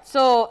 All right.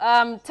 So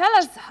tell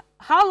us,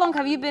 how long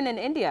have you been in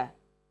India?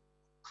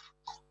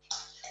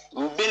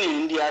 We've been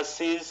in India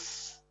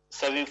since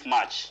 7th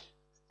March.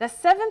 The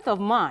 7th of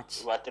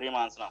March? About 3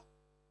 months now.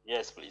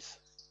 Yes, please.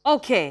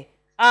 Okay.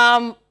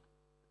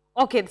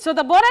 Okay, so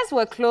the borders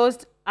were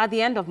closed at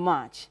the end of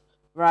March,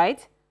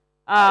 right?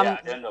 Yeah,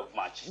 at the end of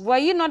March. Were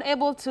you not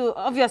able to,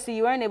 obviously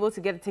you weren't able to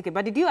get a ticket,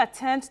 but did you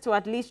attempt to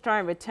at least try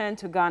and return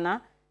to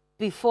Ghana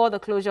before the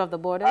closure of the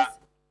borders?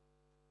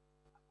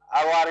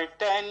 Our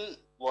return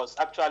was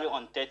actually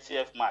on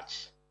 30th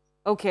March.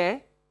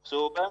 Okay.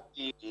 So when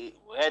we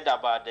heard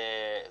about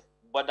the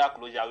border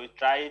closure, we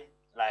tried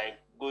like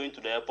going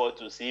to the airport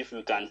to see if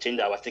we can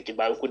change our ticket,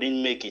 but we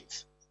couldn't make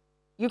it.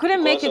 You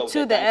couldn't make it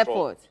to the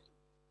airport?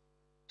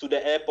 To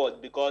the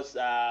airport, because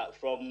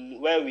from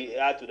where we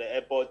are to the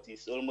airport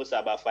is almost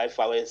about 5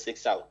 hours,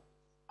 6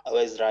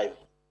 hours drive.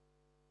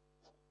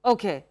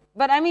 Okay,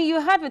 but I mean,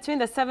 you had between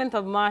the 7th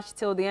of March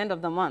till the end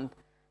of the month.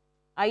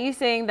 Are you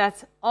saying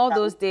that all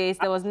those days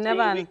there was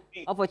never an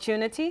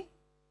opportunity?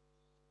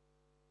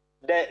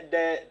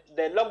 The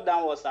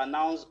lockdown was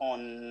announced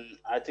on,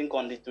 I think,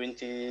 on the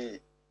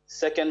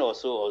 22nd or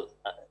so.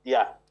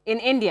 Yeah. In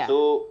India?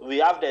 So we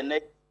have the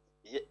next,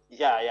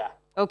 yeah.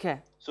 Okay.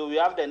 So we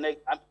have the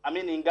next, I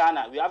mean in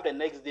Ghana, we have the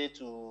next day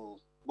to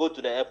go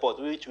to the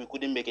airport, which we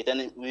couldn't make it.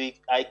 And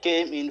I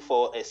came in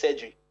for a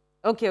surgery.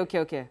 Okay.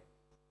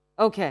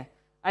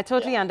 I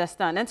totally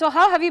understand. And so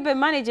how have you been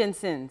managing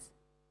since?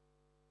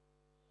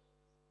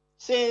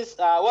 Since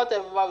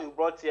whatever we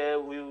brought here,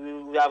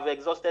 we have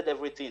exhausted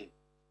everything.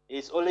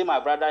 It's only my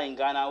brother in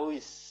Ghana who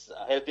is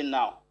helping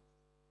now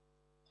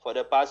for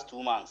the past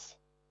 2 months.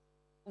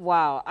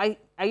 Wow.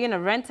 Are you in a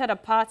rented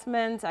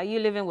apartment? Are you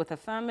living with a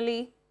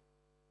family?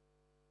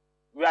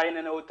 We are in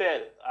a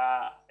hotel,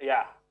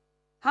 yeah.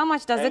 How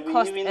much does it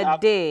cost a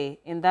day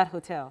in that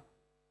hotel?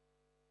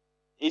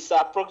 It's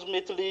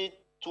approximately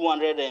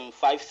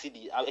 205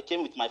 cedi. I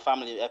came with my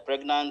family, a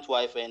pregnant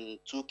wife and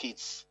 2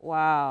 kids.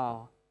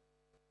 Wow.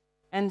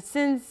 And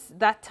since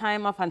that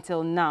time up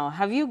until now,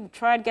 have you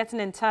tried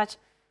getting in touch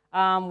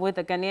with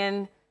the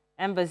Ghanaian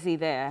embassy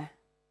there?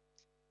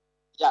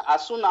 Yeah,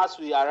 as soon as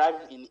we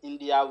arrived in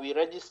India, we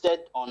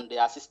registered on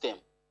their system.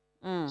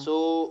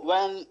 So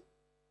when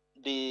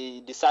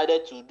they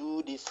decided to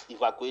do this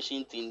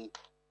evacuation thing,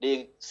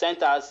 they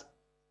sent us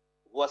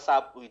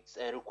WhatsApp with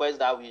a request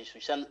that we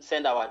should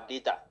send our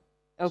data.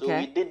 Okay. So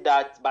we did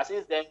that. But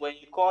since then, when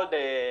you call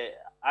the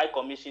High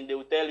Commission, they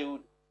will tell you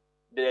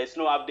there is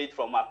no update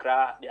from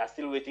Accra. They are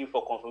still waiting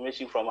for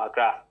confirmation from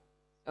Accra.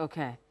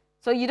 Okay.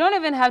 So you don't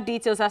even have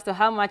details as to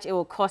how much it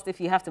will cost if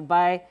you have to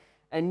buy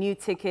a new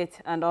ticket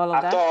and all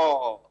of that? At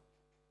all.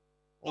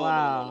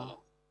 Wow. No.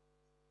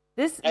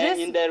 This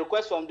in the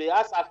request form, they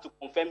asked us to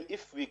confirm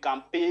if we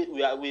can pay,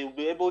 we'll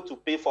be able to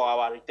pay for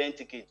our return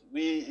ticket.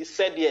 We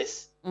said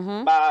yes.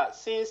 But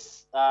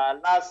since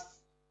last,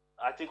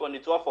 I think on the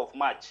 12th of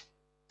March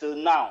till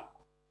now,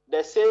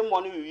 the same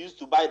money we used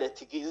to buy the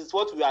ticket is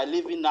what we are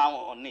living now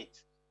on it.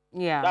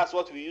 Yeah. That's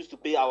what we used to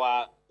pay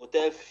our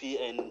hotel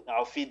fee and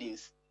our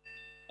feedings.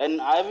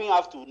 And I even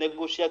have to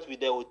negotiate with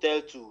the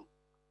hotel to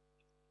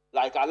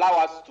like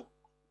allow us to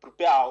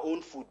prepare our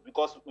own food,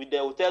 because with the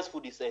hotel's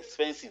food is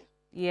expensive.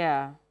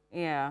 Yeah.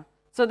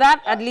 So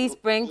that at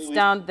least brings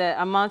down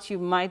the amount you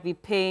might be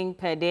paying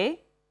per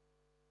day.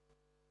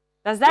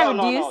 Does that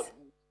reduce?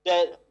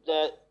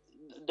 No.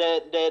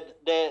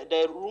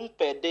 The room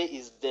per day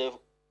is the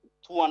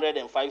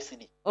 205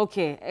 cedi.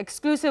 Okay,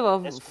 exclusive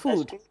of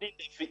food.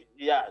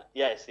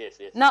 Yes.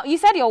 Now, you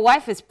said your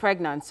wife is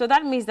pregnant, so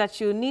that means that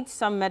she'll need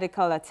some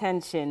medical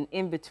attention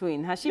in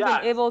between. Has she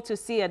been able to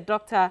see a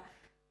doctor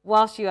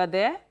whilst you are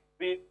there?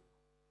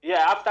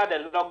 After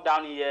the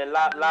lockdown here,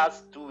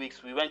 last 2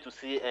 weeks, we went to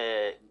see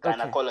a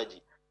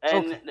gynecology.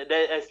 And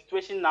the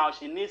situation now,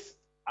 she needs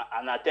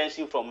an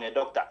attention from a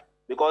doctor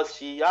because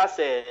she has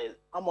a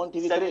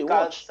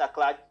cervical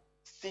sacral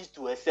stitched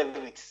to her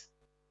cervix.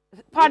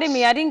 Pardon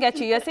me, I didn't get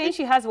you. You're saying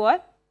she has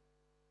what?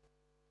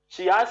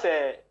 She has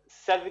a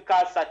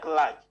cervical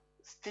sacral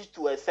stitched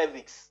to her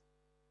cervix,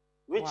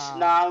 which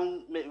now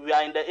we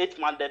are in the 8th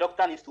month. The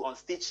doctor needs to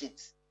unstitch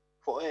it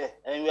for her,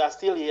 and we are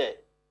still here.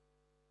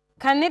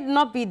 Can it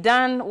not be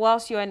done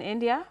whilst you're in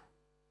India?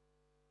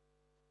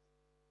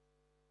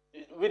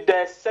 With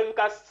the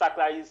cervical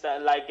sacral, it's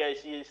like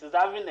she's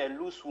having a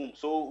loose womb.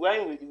 So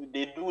when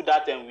they do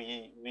that, and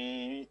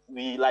we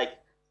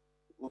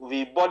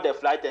bought the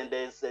flight, and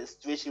there's a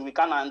situation we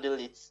can't handle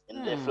it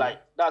in the flight.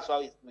 That's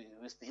why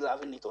we're still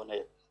having it on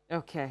air.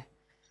 Okay.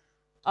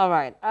 All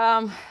right.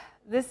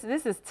 This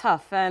is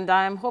tough, and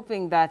I'm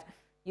hoping that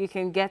you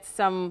can get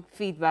some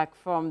feedback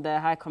from the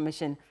High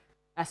Commission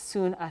as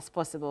soon as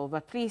possible.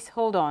 But please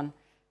hold on,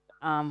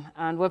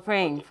 and we're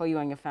praying for you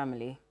and your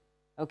family.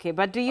 Okay.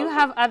 But do you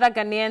have other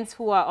Ghanaians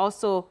who are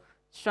also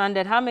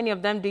stranded? How many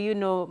of them do you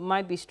know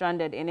might be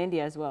stranded in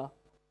India as well?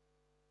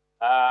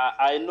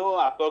 I know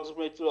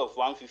approximately of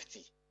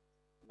 150,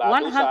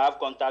 but those I have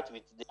contact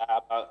with, they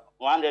are about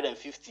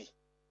 150.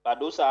 But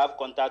those I have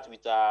contact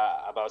with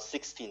are about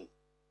 16.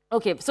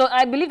 Okay, so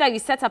I believe that you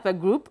set up a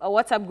group, a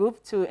WhatsApp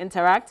group, to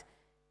interact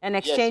and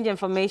exchange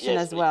information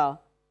as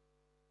well.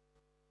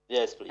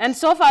 Yes, please. And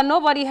so far,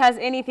 nobody has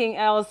anything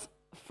else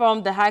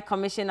from the High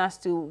Commission as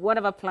to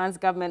whatever plans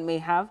government may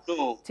have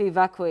to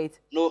evacuate?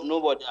 No,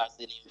 nobody has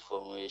any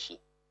information.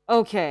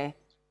 Okay.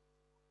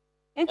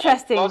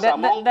 Interesting.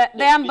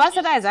 The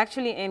ambassador is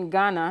actually in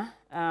Ghana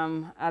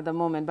at the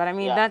moment, but I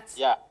mean, that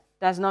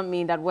does not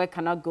mean that work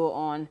cannot go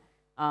on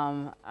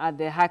at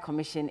the High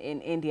Commission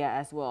in India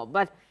as well.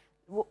 But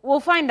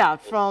we'll find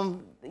out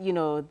from,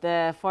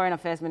 the Foreign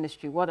Affairs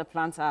Ministry what the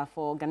plans are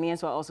for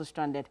Ghanaians who are also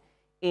stranded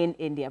in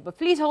India. But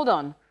please hold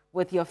on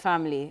with your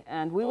family,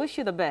 and we wish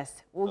you the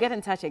best. We'll get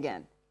in touch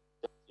again.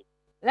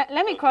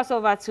 Let me cross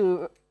over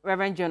to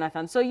Reverend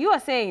Jonathan. So you are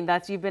saying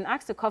that you've been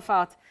asked to cough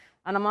out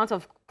an amount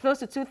of close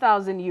to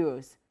 2,000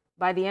 euros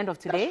by the end of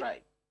today? That's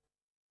right.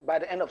 By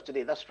the end of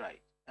today, that's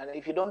right. And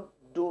if you don't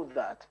do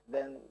that,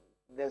 then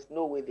there's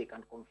no way they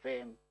can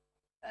confirm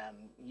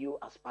you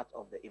as part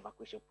of the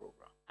evacuation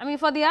program. I mean,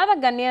 for the other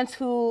Ghanaians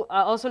who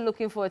are also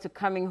looking forward to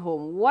coming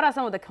home, what are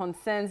some of the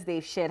concerns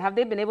they've shared? Have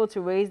they been able to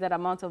raise that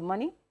amount of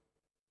money?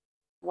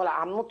 Well,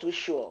 I'm not too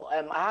sure.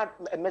 I had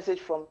a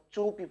message from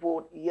two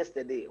people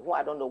yesterday who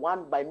I don't know,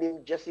 one by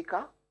name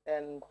Jessica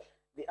and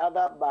the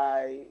other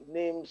by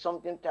name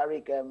something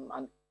Tariq,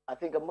 and I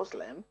think a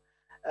Muslim.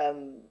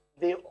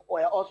 They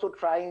were also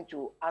trying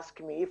to ask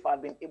me if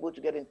I've been able to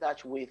get in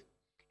touch with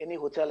any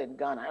hotel in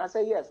Ghana. And I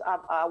said, yes,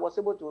 I was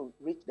able to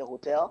reach the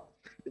hotel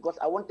because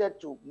I wanted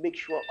to make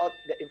sure all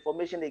the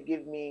information they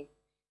gave me,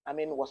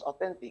 was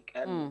authentic.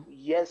 And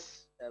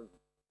yes,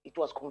 it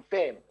was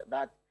confirmed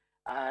that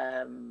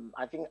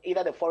I think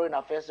either the Foreign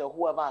Affairs or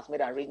whoever has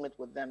made an arrangement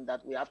with them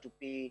that we have to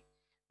pay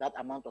that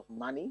amount of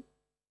money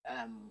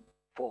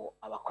for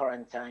our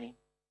quarantine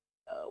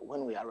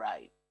when we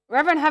arrive.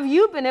 Reverend, have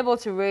you been able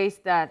to raise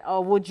that,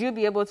 or would you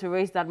be able to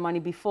raise that money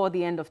before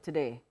the end of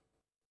today?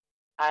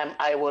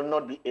 I will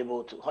not be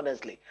able to,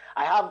 honestly.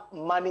 I have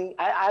money.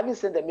 I haven't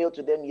sent a mail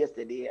to them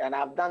yesterday, and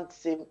I've done the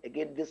same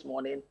again this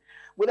morning.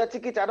 With a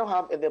ticket, I don't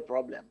have any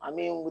problem. I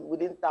mean,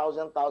 within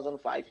 1,000,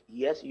 1,005,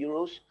 yes,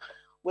 euros.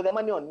 With the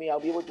money on me, I'll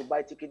be able to buy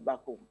a ticket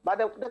back home. But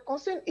the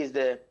concern is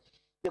the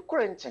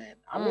quarantine.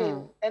 I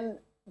mean, and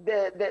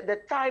the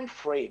time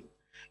frame.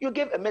 You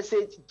gave a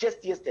message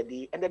just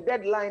yesterday, and the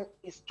deadline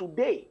is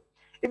today.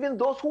 Even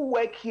those who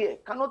work here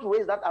cannot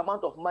raise that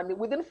amount of money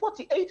within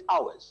 48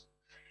 hours.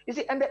 You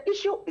see, and the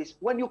issue is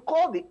when you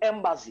call the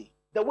embassy,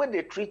 the way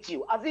they treat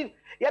you, as if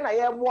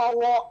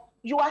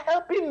you are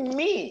helping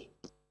me.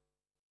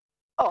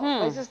 Oh,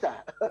 my sister.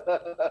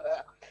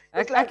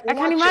 I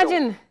can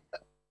imagine.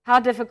 how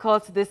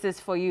difficult this is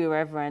for you,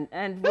 Reverend,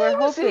 and we're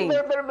hoping.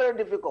 Very, very, very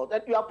difficult.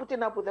 And you are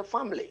putting up with a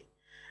family.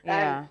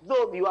 Yeah. And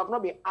though you have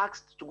not been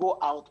asked to go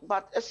out,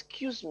 but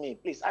excuse me,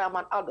 please, I am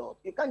an adult.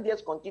 You can't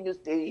just continue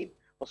staying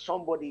for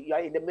somebody. You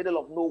are in the middle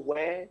of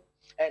nowhere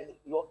and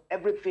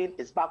everything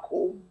is back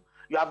home.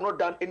 You have not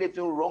done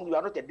anything wrong. You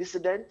are not a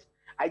dissident.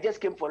 I just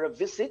came for a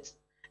visit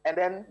and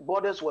then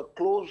borders were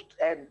closed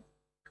and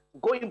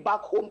going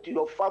back home to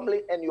your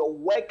family and your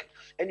work,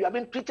 and you have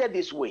been treated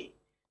this way.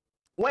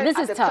 When this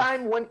at is the tough.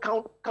 time when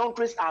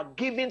countries are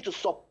giving to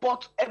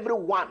support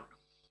everyone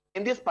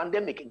in this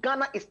pandemic,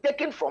 Ghana is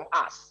taken from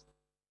us.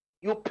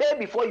 You pay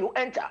before you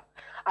enter.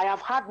 I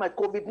have had my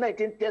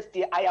COVID-19 test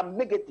here. I am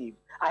negative.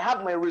 I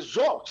have my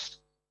results.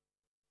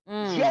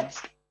 Yet,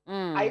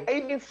 I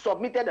even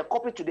submitted a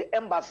copy to the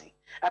embassy.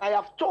 And I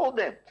have told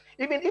them,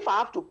 even if I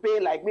have to pay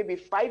like maybe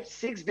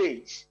 5-6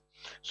 days,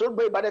 so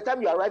by the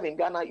time you arrive in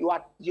Ghana,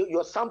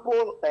 your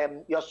sample,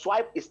 your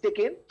swipe is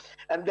taken,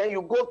 and then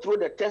you go through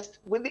the test.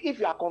 If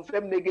you are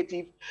confirmed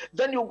negative,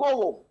 then you go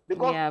home.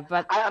 Because yeah,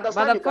 but I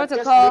understand the you can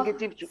test protocol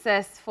negative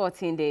says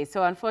 14 days.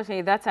 So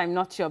unfortunately, that I'm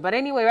not sure. But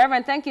anyway,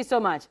 Reverend, thank you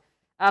so much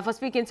for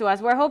speaking to us.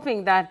 We're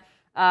hoping that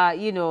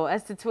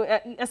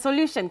a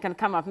solution can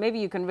come up. Maybe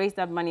you can raise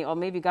that money, or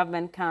maybe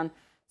government can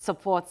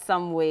support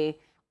some way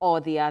or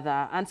the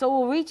other. And so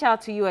we'll reach out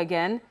to you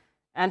again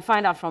and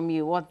find out from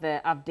you what the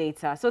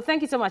updates are. So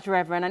thank you so much,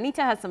 Reverend.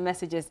 Anita has some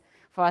messages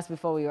for us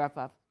before we wrap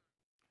up.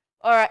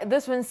 All right,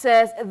 this one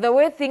says, the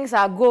way things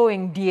are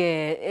going,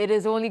 dear, it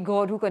is only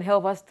God who can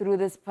help us through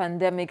this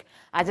pandemic.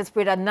 I just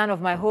pray that none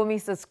of my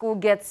homies at school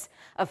gets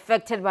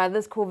affected by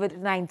this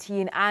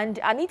COVID-19. And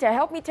Anita,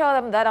 help me tell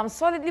them that I'm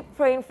solidly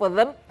praying for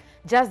them,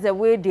 just the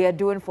way they are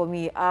doing for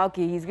me.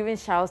 Okay, he's giving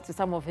shouts to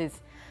some of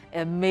his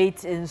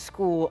mates in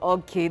school.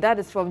 Okay, that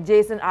is from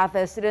Jason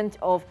Arthur, student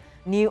of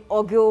New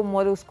Ogil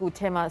Model School,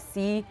 Tema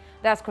C.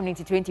 That's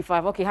Community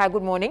 25. Okay, hi,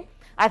 good morning.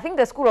 I think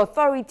the school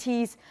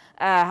authorities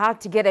have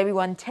to get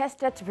everyone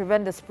tested to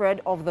prevent the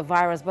spread of the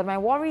virus. But my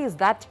worry is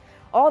that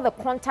all the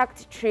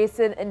contact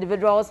tracing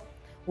individuals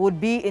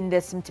would be in the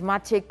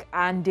symptomatic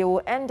and they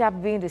will end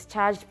up being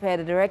discharged per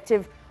the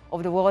directive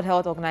of the World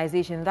Health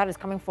Organization. That is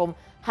coming from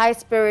High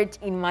Spirit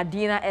in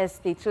Medina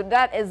Estate. So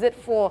that is it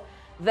for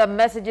the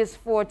messages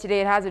for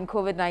today. It has been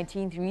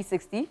COVID-19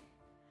 360.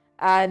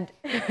 And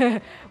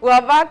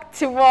we're back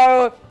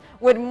tomorrow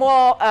with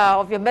more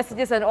of your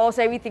messages and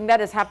also everything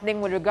that is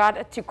happening with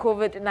regard to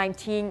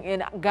COVID-19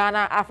 in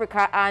Ghana,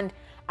 Africa, and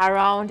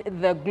around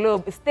the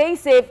globe. Stay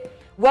safe.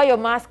 Wear your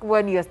mask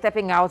when you're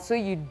stepping out so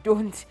you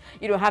don't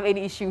have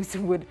any issues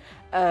with,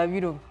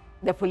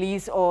 the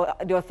police or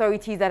the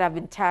authorities that have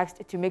been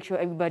tasked to make sure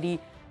everybody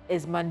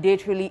is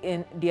mandatorily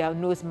in their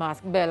nose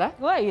mask. Bella?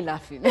 Why are you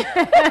laughing?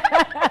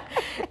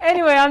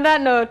 Anyway, on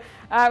that note,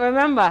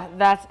 remember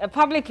that a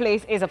public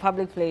place is a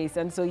public place,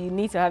 and so you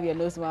need to have your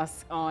nose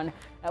mask on.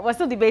 We're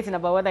still debating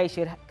about whether you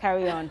should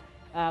carry on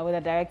with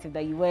a directive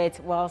that you wear it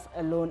whilst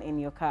alone in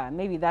your car.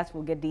 Maybe that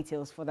will get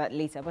details for that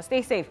later. But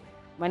stay safe.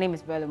 My name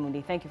is Bella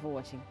Mundi. Thank you for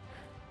watching.